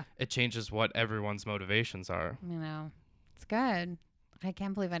is. Yeah. It changes what everyone's motivations are. It's good. I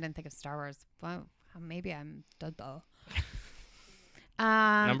can't believe I didn't think of Star Wars. Well, maybe I'm duh.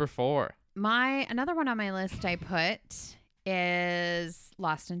 Number 4. Another one on my list I put is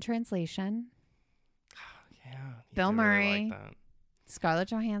Lost in Translation. Yeah. Bill Murray. Really like that. Scarlett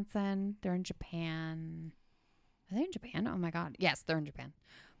Johansson. They're in Japan. Are they in Japan? Oh my God. Yes, they're in Japan.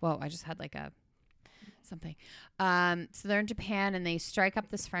 Whoa, I just had like something. So they're in Japan and they strike up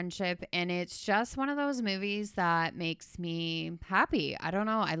this friendship, and it's just one of those movies that makes me happy. I don't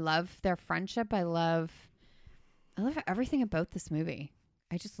know. I love their friendship. I love everything about this movie.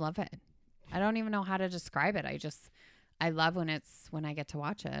 I just love it. I don't even know how to describe it. I love when I get to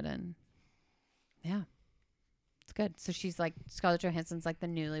watch it, and yeah. It's good. So she's like, Scarlett Johansson's like the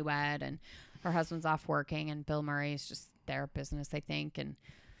newlywed, and her husband's off working, and Bill Murray's just their business, I think. And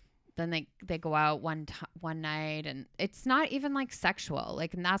then they go out one night, and it's not even like sexual.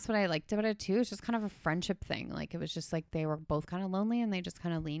 Like, and that's what I liked about it too. It's just kind of a friendship thing. Like, it was just like they were both kind of lonely, and they just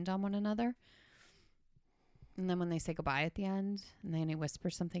kind of leaned on one another. And then when they say goodbye at the end, and then he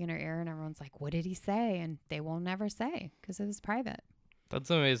whispers something in her ear, and everyone's like, what did he say? And they will never say because it was private. That's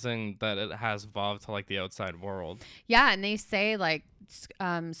amazing that it has evolved to like the outside world. Yeah, and they say like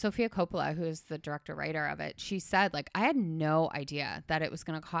Sofia Coppola, who is the director writer of it, she said like, I had no idea that it was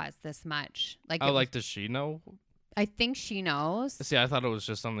going to cost this much. Like, does she know? I think she knows. See, I thought it was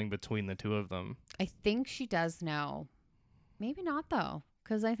just something between the two of them. I think she does know. Maybe not though,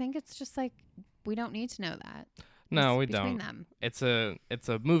 because I think it's just like we don't need to know that. No, we between don't. Them. It's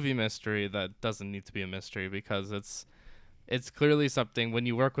a movie mystery that doesn't need to be a mystery because it's clearly something when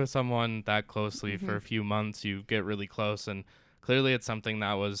you work with someone that closely for a few months, you get really close, and clearly it's something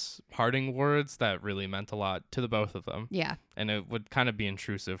that was parting words that really meant a lot to the both of them. Yeah. And it would kind of be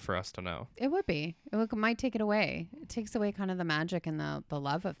intrusive for us to know. It would be. Might take it away. It takes away kind of the magic and the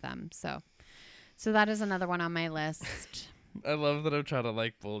love of them. So that is another one on my list. I love that I'm trying to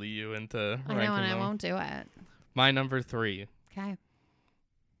like bully you into ranking I know, and them. I won't do it. My number 3 Okay.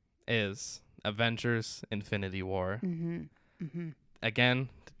 is Avengers Infinity War. Mm-hmm. Mm-hmm. Again,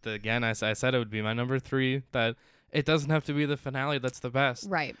 I said it would be my number 3. That it doesn't have to be the finale that's the best.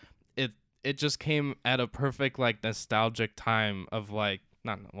 Right. It just came at a perfect like nostalgic time of like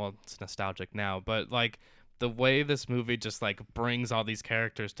not well it's nostalgic now, but like the way this movie just like brings all these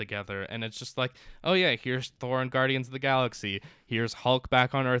characters together, and it's just like, oh yeah, here's Thor and Guardians of the Galaxy, here's Hulk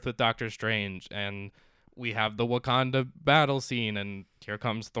back on Earth with Doctor Strange, and we have the Wakanda battle scene, and here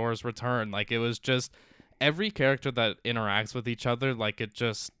comes Thor's return. Like it was just every character that interacts with each other, like it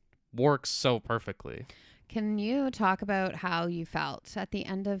just works so perfectly. Can you talk about how you felt at the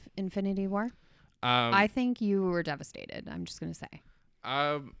end of Infinity War? I I think you were devastated. I'm just going to say.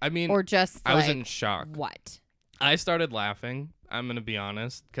 I mean, Or just I was like, in shock. What? I started laughing. I'm gonna be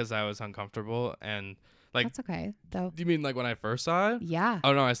honest, because I was uncomfortable and like. That's okay, though. Do you mean like when I first saw it? Yeah.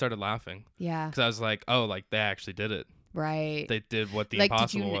 Oh no, I started laughing Yeah. because I was like, oh, like they actually did it. Right. They did what the Like,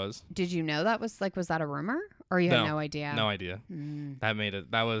 impossible was. Did you know that was like, was that a rumor? Or you had no idea? No idea. Mm.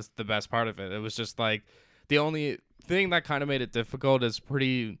 That was the best part of it. It was just like the only thing that kind of made it difficult is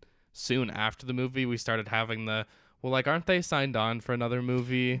pretty soon after the movie we started having the, well, like, aren't they signed on for another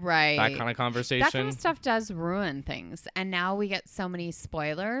movie? Right. That kind of conversation. That kind of stuff does ruin things. And now we get so many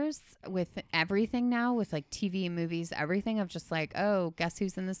spoilers with everything now, with like TV, movies, everything, of just like, oh, guess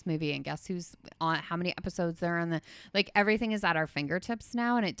who's in this movie and guess who's on, how many episodes they're on. Like everything is at our fingertips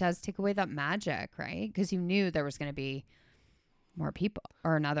now. And it does take away that magic, right? Because you knew there was going to be more people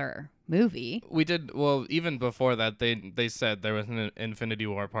or another movie. We did, well, even before that, they said there was an Infinity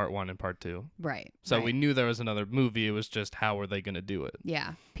War Part 1 and Part 2. Right. So right. we knew there was another movie. It was just how were they going to do it?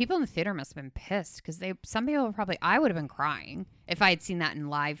 Yeah. People in the theater must have been pissed because some people were probably, I would have been crying if I had seen that in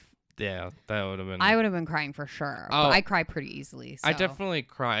live. Yeah, that would have been. I would have been crying for sure. Oh, But I cry pretty easily. So. I definitely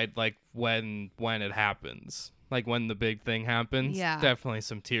cried like when it happens, like when the big thing happens. Yeah. Definitely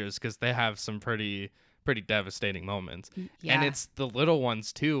some tears because they have some pretty devastating moments. Yeah. And it's the little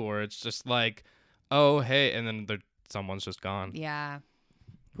ones too, where it's just like, oh hey, and then someone's just gone. Yeah.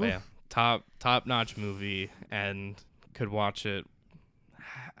 But yeah, top notch movie, and could watch it.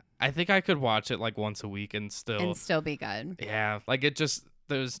 I think I could watch it like once a week and still be good. Yeah, like it just,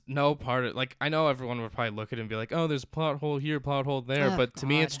 there's no part of, like, I know everyone would probably look at it and be like, oh, there's a plot hole here, plot hole there, Oh, but to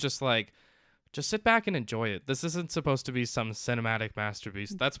me it's God. just like, just sit back and enjoy it. This isn't supposed to be some cinematic masterpiece.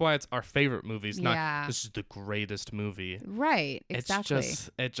 That's why it's our favorite movies, not Yeah. this is the greatest movie. Right. Exactly.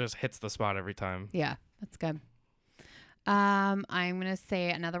 It just hits the spot every time. Yeah, that's good. I'm gonna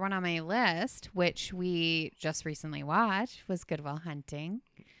say another one on my list, which we just recently watched, was Good Will Hunting.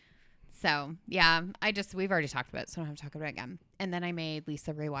 So yeah, we've already talked about it, so I don't have to talk about it again. And then I made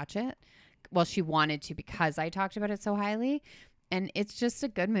Lisa rewatch it. Well, she wanted to because I talked about it so highly, and it's just a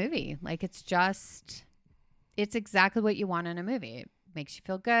good movie. Like it's exactly what you want in a movie. It makes you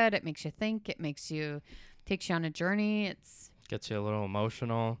feel good. It makes you think. It takes you on a journey. Gets you a little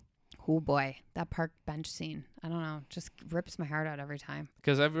emotional. Oh boy, that park bench scene. I don't know. Just rips my heart out every time.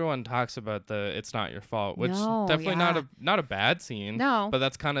 Because everyone talks about the "it's not your fault," which No, definitely yeah. not a bad scene. No. but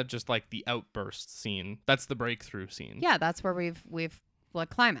that's kind of just like the outburst scene. That's the breakthrough scene. Yeah, that's where we've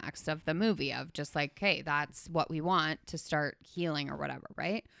like climaxed of the movie of just like, hey, that's what we want to start healing or whatever,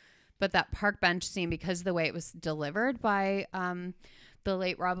 right? But that park bench scene, because of the way it was delivered by the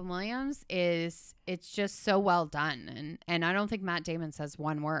late Robin Williams, it's just so well done. And I don't think Matt Damon says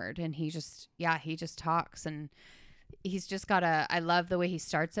one word, and he just talks, and he's just got I love the way he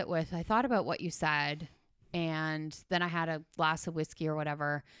starts it with, I thought about what you said, and then I had a glass of whiskey or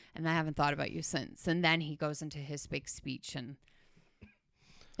whatever, and I haven't thought about you since. And then he goes into his big speech, and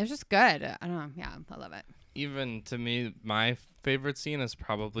it was just good. I don't know. Yeah, I love it. Even to me, my favorite scene is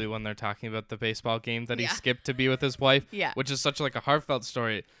probably when they're talking about the baseball game that he Yeah. skipped to be with his wife. Yeah. Which is such like a heartfelt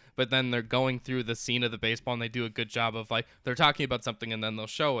story. But then they're going through the scene of the baseball, and they do a good job of like, they're talking about something and then they'll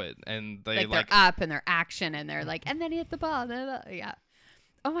show it, and they Like they're up and they're action, and they're like, and then he hit the ball. Blah, blah, blah. Yeah.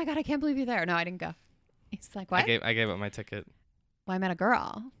 Oh my God, I can't believe you're there. No, I didn't go. He's like, what? I gave up my ticket. Well, I met a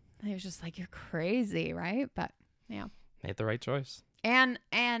girl. And he was just like, you're crazy, right? But yeah. Made the right choice. And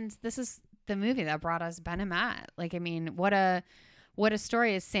this is the movie that brought us Ben and Matt. Like, I mean, what a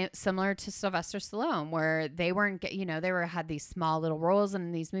story is similar to Sylvester Stallone, where they weren't, had these small little roles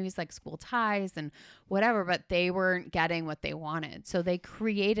in these movies like School Ties and whatever, but they weren't getting what they wanted. So they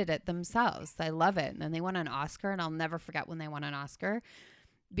created it themselves. I love it. And then they won an Oscar, and I'll never forget when they won an Oscar,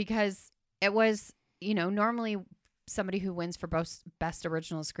 because it was, normally somebody who wins for best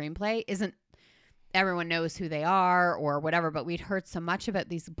original screenplay isn't, everyone knows who they are or whatever, but we'd heard so much about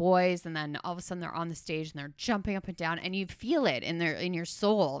these boys, and then all of a sudden they're on the stage and they're jumping up and down, and you feel it in your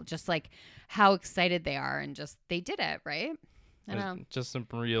soul, just like how excited they are, and just they did it, right? I know. Just some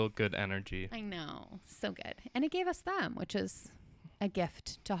real good energy. I know. So good. And it gave us them, which is a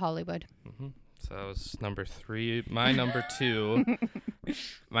gift to Hollywood. Mm-hmm. So that was number 3. My number 2.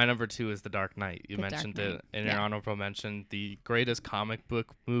 My number 2 is The Dark Knight. You mentioned it in your honorable mention. The greatest comic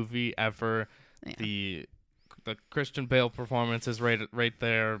book movie ever. Yeah. The Christian Bale performance is right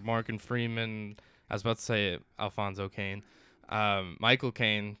there. Morgan Freeman. I was about to say Alfonso Cain. Michael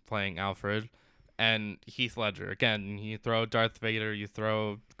Caine playing Alfred. And Heath Ledger. Again, you throw Darth Vader. You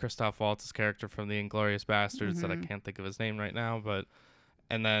throw Christoph Waltz's character from The Inglourious Basterds that I can't think of his name right now.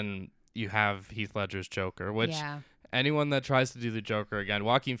 And then you have Heath Ledger's Joker, which anyone that tries to do the Joker again,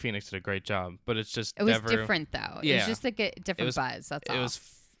 Joaquin Phoenix did a great job, but it's just it was different though. Yeah. It was just a different buzz. That's all.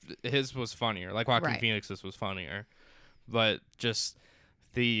 His was funnier. Like Joaquin Phoenix's was funnier, but just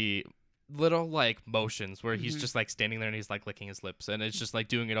the little like motions where he's just like standing there and he's like licking his lips, and it's just like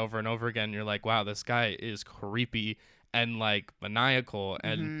doing it over and over again. You're like, wow, this guy is creepy and like maniacal,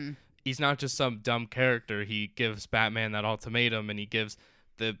 and he's not just some dumb character. He gives Batman that ultimatum, and he gives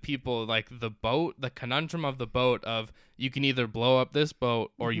the people like the conundrum of the boat of you can either blow up this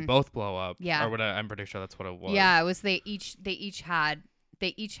boat or you both blow up. Yeah. Or what I'm pretty sure that's what it was. Yeah, it was they each had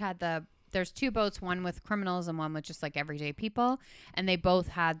there's 2 boats, one with criminals and one with just like everyday people, and they both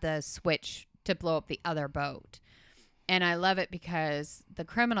had the switch to blow up the other boat. And I love it because the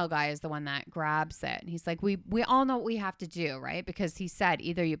criminal guy is the one that grabs it. And he's like, we all know what we have to do, right? Because he said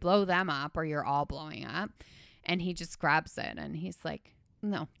either you blow them up or you're all blowing up. And he just grabs it and he's like,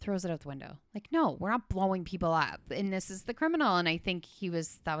 no, throws it out the window. Like, no, we're not blowing people up. And this is the criminal. And I think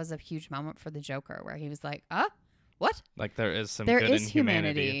that was a huge moment for the Joker where he was like, what? Like there is good in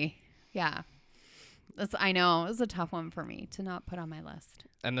humanity. Yeah. I know. It was a tough one for me to not put on my list.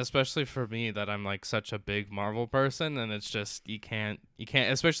 And especially for me that I'm like such a big Marvel person, and it's just you can't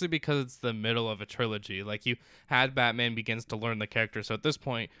especially because it's the middle of a trilogy. Like you had Batman Begins to learn the character, so at this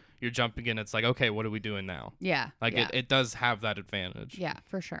point you're jumping in, it's like, okay, what are we doing now? Yeah. Like it does have that advantage. Yeah,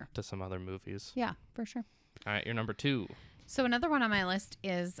 for sure. To some other movies. Yeah, for sure. All right, your number 2. So another one on my list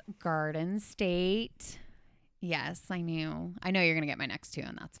is Garden State. Yes, I know you're gonna get my next 2,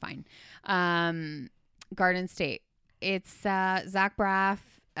 and that's fine. Garden State. It's Zach Braff.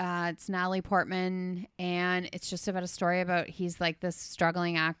 It's Natalie Portman, and it's just about a story about he's like this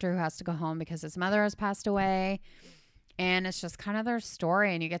struggling actor who has to go home because his mother has passed away, and it's just kind of their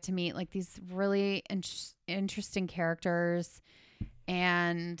story, and you get to meet like these really interesting characters,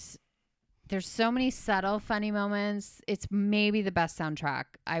 and there's so many subtle, funny moments. It's maybe the best soundtrack.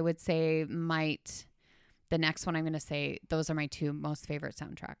 I would say the next one I'm going to say, those are my 2 most favorite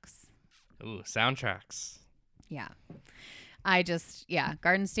soundtracks. Ooh, soundtracks. Yeah.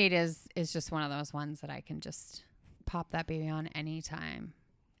 Garden State is just one of those ones that I can just pop that baby on anytime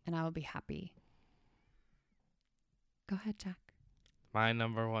and I will be happy. Go ahead, Jack. My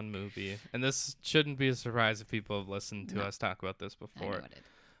number 1 movie, and this shouldn't be a surprise if people have listened to us talk about this before. I know it is.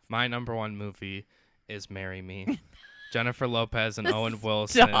 My number 1 movie is Marry Me. Jennifer Lopez and Owen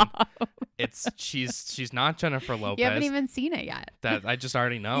Wilson. She's not Jennifer Lopez. You haven't even seen it yet. That I just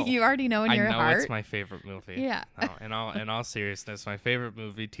already know. You already know in your heart. I know it's my favorite movie. Yeah. No, in all seriousness, my favorite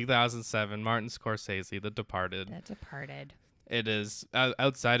movie, 2007, Martin Scorsese, The Departed. The Departed. It is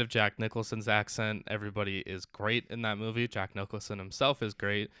outside of Jack Nicholson's accent. Everybody is great in that movie. Jack Nicholson himself is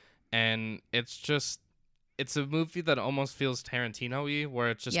great, and it's a movie that almost feels Tarantino-y, where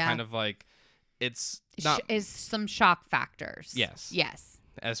it's just kind of like. It's not is some shock factors. Yes.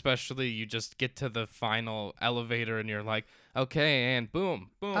 Especially you just get to the final elevator and you're like, okay, and boom,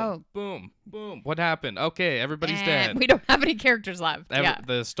 boom. What happened? Okay, everybody's dead. We don't have any characters left.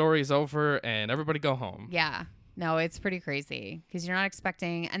 The story's over and everybody go home. Yeah. No, it's pretty crazy because you're not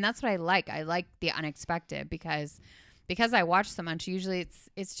expecting, and that's what I like. I like the unexpected because I watch so much. Usually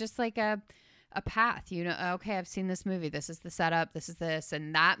it's just like a path, okay, I've seen this movie, this is the setup, this is this,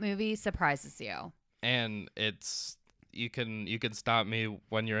 and that movie surprises you. And it's you can stop me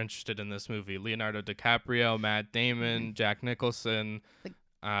when you're interested in this movie. Leonardo DiCaprio, Matt Damon, Jack Nicholson,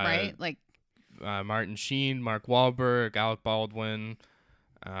 right? Like Martin Sheen, Mark Wahlberg, Alec Baldwin.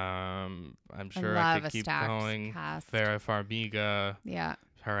 I'm sure I could keep going. Cast. Farrah Farmiga. Yeah.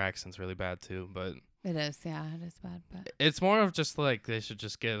 Her accent's really bad too, but it is, yeah, it is bad, but it's more of just like they should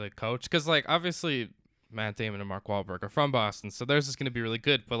just get a coach, because like obviously Matt Damon and Mark Wahlberg are from Boston, so theirs is going to be really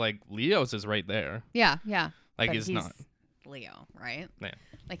good, but like Leo's is right there. Yeah. Like he's not Leo, right? Yeah.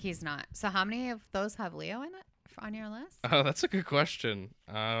 Like he's not. So how many of those have Leo in it on your list? Oh, that's a good question.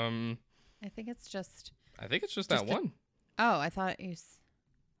 I think it's just that one. Oh, I thought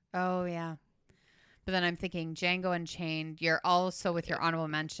oh yeah. But then I'm thinking Django Unchained. You're also with your honorable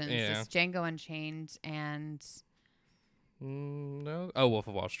mentions. Yeah. It's Django Unchained and No. Oh, Wolf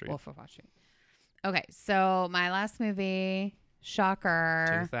of Wall Street. Wolf of Wall Street. Okay, so my last movie,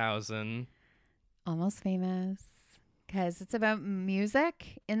 shocker, 2000. Almost Famous, because it's about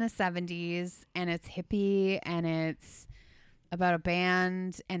music in the 70s, and it's hippie, and it's about a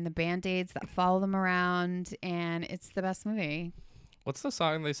band and the Band-Aids that follow them around, and it's the best movie. What's the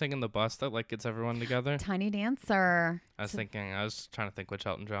song they sing in the bus that like gets everyone together? Tiny Dancer. I was trying to think which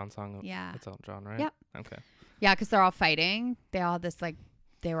Elton John song. Yeah. It's Elton John, right? Yep. Okay. Yeah, because they're all fighting. They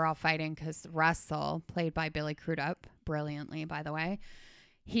were all fighting because Russell, played by Billy Crudup, brilliantly, by the way.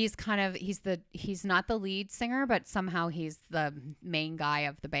 He's not the lead singer, but somehow he's the main guy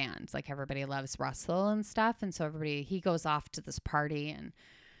of the band. Like everybody loves Russell and stuff. And so he goes off to this party,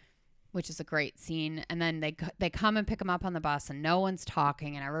 which is a great scene. And then they come and pick him up on the bus, and no one's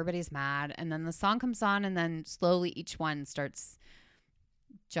talking and everybody's mad. And then the song comes on, and then slowly each one starts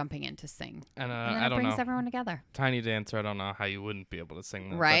jumping in to sing. And then I it don't brings know. everyone together. Tiny Dancer, I don't know how you wouldn't be able to sing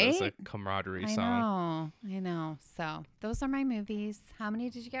that. Right? That is a camaraderie song. I know. So those are my movies. How many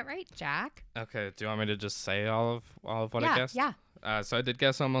did you get right, Jack? Okay. Do you want me to just say all of what yeah, I guessed? Yeah. So I did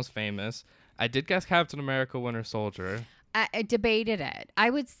guess Almost Famous. I did guess Captain America: Winter Soldier. I debated it. I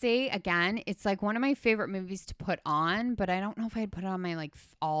would say, again, it's like one of my favorite movies to put on, but I don't know if I'd put it on my like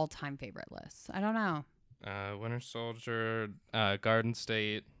all-time favorite list. I don't know. Winter Soldier, Garden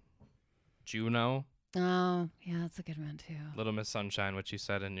State, Juno, Oh, yeah, that's a good one too. Little Miss Sunshine, which you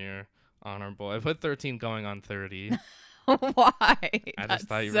said in your honorable. I put 13 going on 30. Why? I just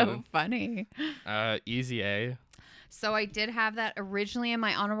thought you were so funny. Easy A. So I did have that originally in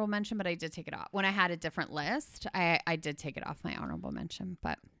my honorable mention, but I did take it off. When I had a different list, I did take it off my honorable mention.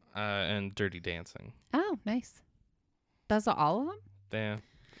 But And Dirty Dancing. oh, nice. Those are all of them? Yeah.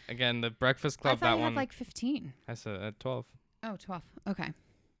 Again, the Breakfast Club, I thought that you one. had like 15. I said 12. Oh, 12. Okay.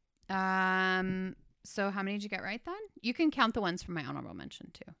 So how many did you get right then? You can count the ones from my honorable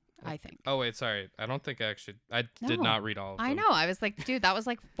mention too, I think. Oh, wait, sorry. I don't think I did No. not read all of them. I know. I was like, dude, that was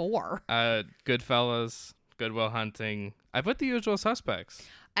like 4. Goodfellas, Good Will Hunting. I put The Usual Suspects.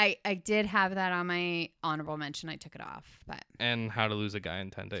 I did have that on my honorable mention. I took it off, but And How to Lose a Guy in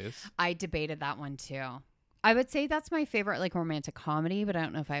 10 Days. I debated that one too. I would say that's my favorite like romantic comedy, but I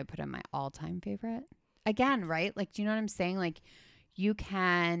don't know if I would put it in my all-time favorite. Again, right? Like, do you know what I'm saying? Like, it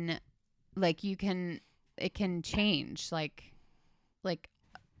can change. Like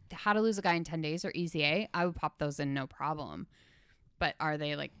How to Lose a Guy in 10 Days or Easy A, I would pop those in no problem. But are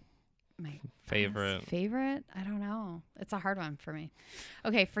they like my Favorite? Favorite? I don't know. It's a hard one for me.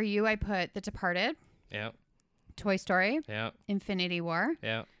 Okay, for you, I put The Departed, Yep. Toy Story, Yep. Infinity War.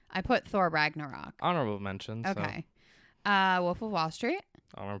 Yep. I put Thor Ragnarok. Honorable mention. Okay. Wolf of Wall Street,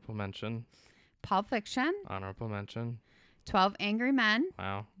 So honorable mention. Pulp Fiction, Honorable mention. 12 Angry Men.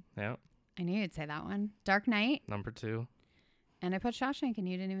 Wow. Yep. I knew you'd say that one. Dark Knight. Number 2. And I put Shawshank, and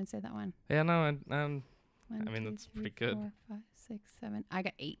you didn't even say that one. Yeah, no, One, I mean, two, that's three, pretty good. 4, 5, 6, 7. I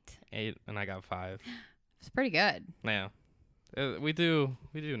got 8. 8, and I got 5. It's pretty good. Yeah. We do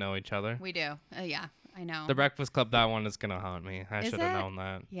know each other. We do. Yeah, I know. The Breakfast Club, that one is going to haunt me. I Is should have it? known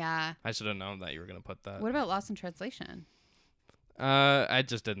that. Yeah. I should have known that you were going to put that. What about Lost in Translation? I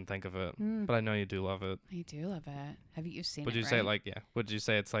just didn't think of it, Mm. but I know you do love it. I do love it. Have you seen Would it? you say right? would you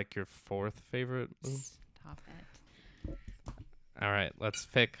say it's like your 4th favorite movie? Stop it. All right, let's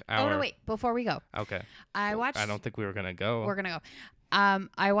pick our. Oh, no, wait. Before we go, Okay. I watched. I don't think we were going to go. We're going to go.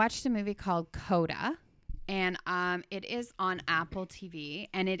 I watched a movie called Coda, and it is on Apple TV,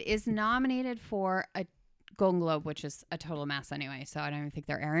 and it is nominated for a Golden Globe, which is a total mess anyway, so I don't even think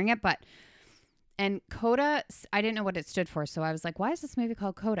they're airing it. And Coda, I didn't know what it stood for, so I was like, why is this movie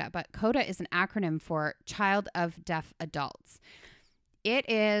called Coda? But Coda is an acronym for Child of Deaf Adults. It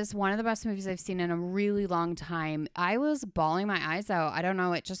is one of the best movies I've seen in a really long time. I was bawling my eyes out. I don't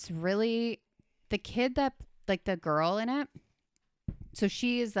know. It just really, the kid that, like the girl in it, so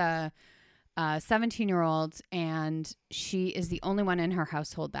she is a 17-year-old, and she is the only one in her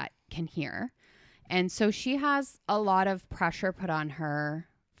household that can hear. And so she has a lot of pressure put on her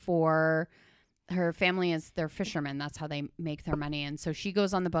for her family is they're fishermen. That's how they make their money. And so she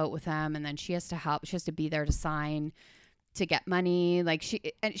goes on the boat with them, and then she has to help. She has to be there to sign, to get money. Like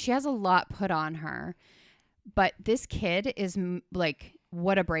she has a lot put on her. But this kid is like,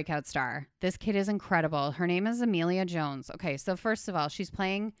 what a breakout star. This kid is incredible. Her name is Amelia Jones. Okay, so first of all, she's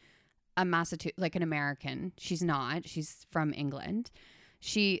playing a like an American. She's not. She's from England.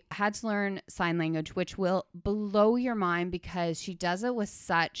 She had to learn sign language, which will blow your mind because she does it with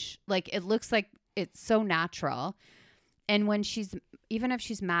such, like, it looks like it's so natural. And when even if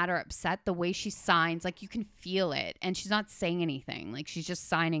she's mad or upset, the way she signs, like, you can feel it. And she's not saying anything. Like, she's just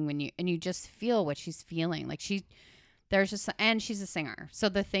signing and you just feel what she's feeling. Like, there's just, and she's a singer. So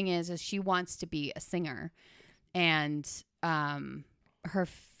the thing is she wants to be a singer, and her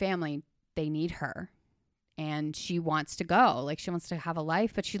family, they need her, and she wants to go. Like, she wants to have a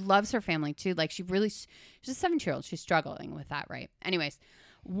life, but she loves her family too. Like, she's a 7-year-old. She's struggling with that, right? Anyways,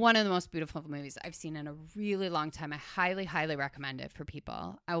 one of the most beautiful movies I've seen in a really long time. I highly, highly recommend it for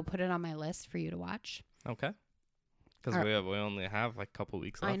people. I will put it on my list for you to watch. Okay. Because we only have like a couple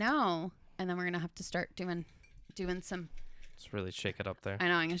weeks left. I know. And then we're going to have to start doing some. Just really shake it up there. I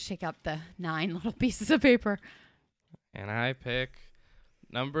know. I'm going to shake up the 9 little pieces of paper. And I pick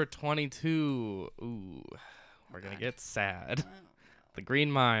number 22. Ooh, we're going to get sad. The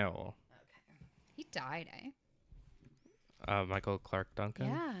Green Mile. Okay. He died, eh? Michael Clark Duncan.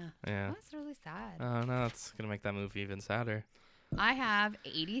 Yeah. That's really sad. Oh, no, it's going to make that movie even sadder. I have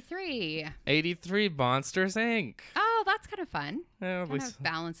 83. 83, Monsters, Inc. Oh, that's kind of fun. Yeah, at Kind least of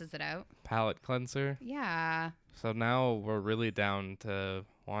balances it out. palate cleanser. Yeah. So now we're really down to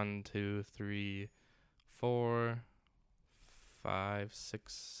 1, 2, 3, 4, 5,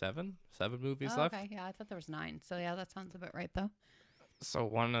 6, 7. 7 movies left. Okay, yeah, I thought there was 9. So yeah, that sounds about right though.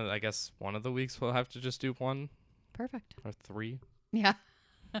 So I guess one of the weeks we'll have to just do 1 Perfect. or 3. Yeah.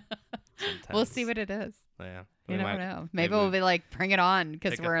 We'll Intense. see what it is. Yeah. You We never might- know. Maybe we'll be like, bring it on,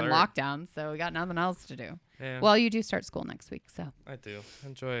 because Pick a we're in third. lockdown, so we got nothing else to do. Yeah, Well, you do start school next week, so I do.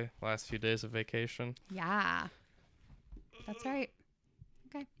 Enjoy last few days of vacation. yeah. That's right.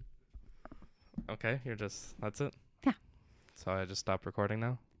 Okay, that's it? Yeah. So I just stop recording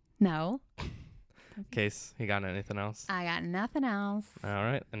now? No, In case you got anything else. I got nothing else. All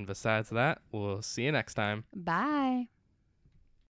right. And besides that, we'll see you next time. Bye.